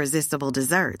and irresistible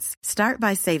desserts. Start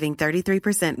by saving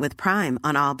 33% with Prime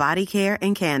on all body care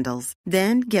and candles.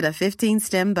 Then get a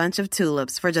 15-stem bunch of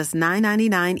tulips for just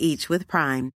 $9.99 each with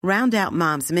Prime. Round out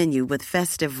Mom's menu with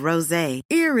festive rosé,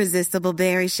 irresistible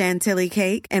berry chantilly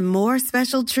cake, and more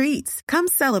special treats. Come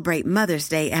celebrate Mother's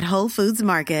Day at Whole Foods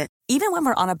Market. Even when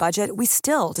we're on a budget, we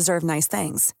still deserve nice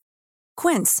things.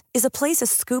 Quince is a place to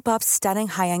scoop up stunning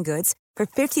high-end goods for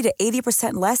 50 to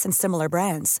 80% less than similar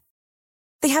brands.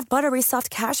 They have buttery soft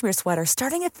cashmere sweaters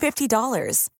starting at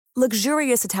 $50,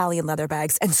 luxurious Italian leather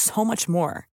bags, and so much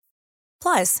more.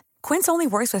 Plus, Quince only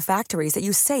works with factories that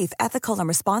use safe, ethical, and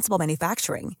responsible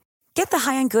manufacturing. Get the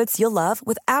high-end goods you'll love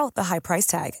without the high price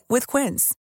tag with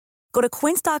Quince. Go to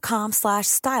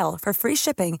quince.com/style for free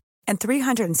shipping and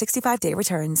 365-day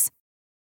returns.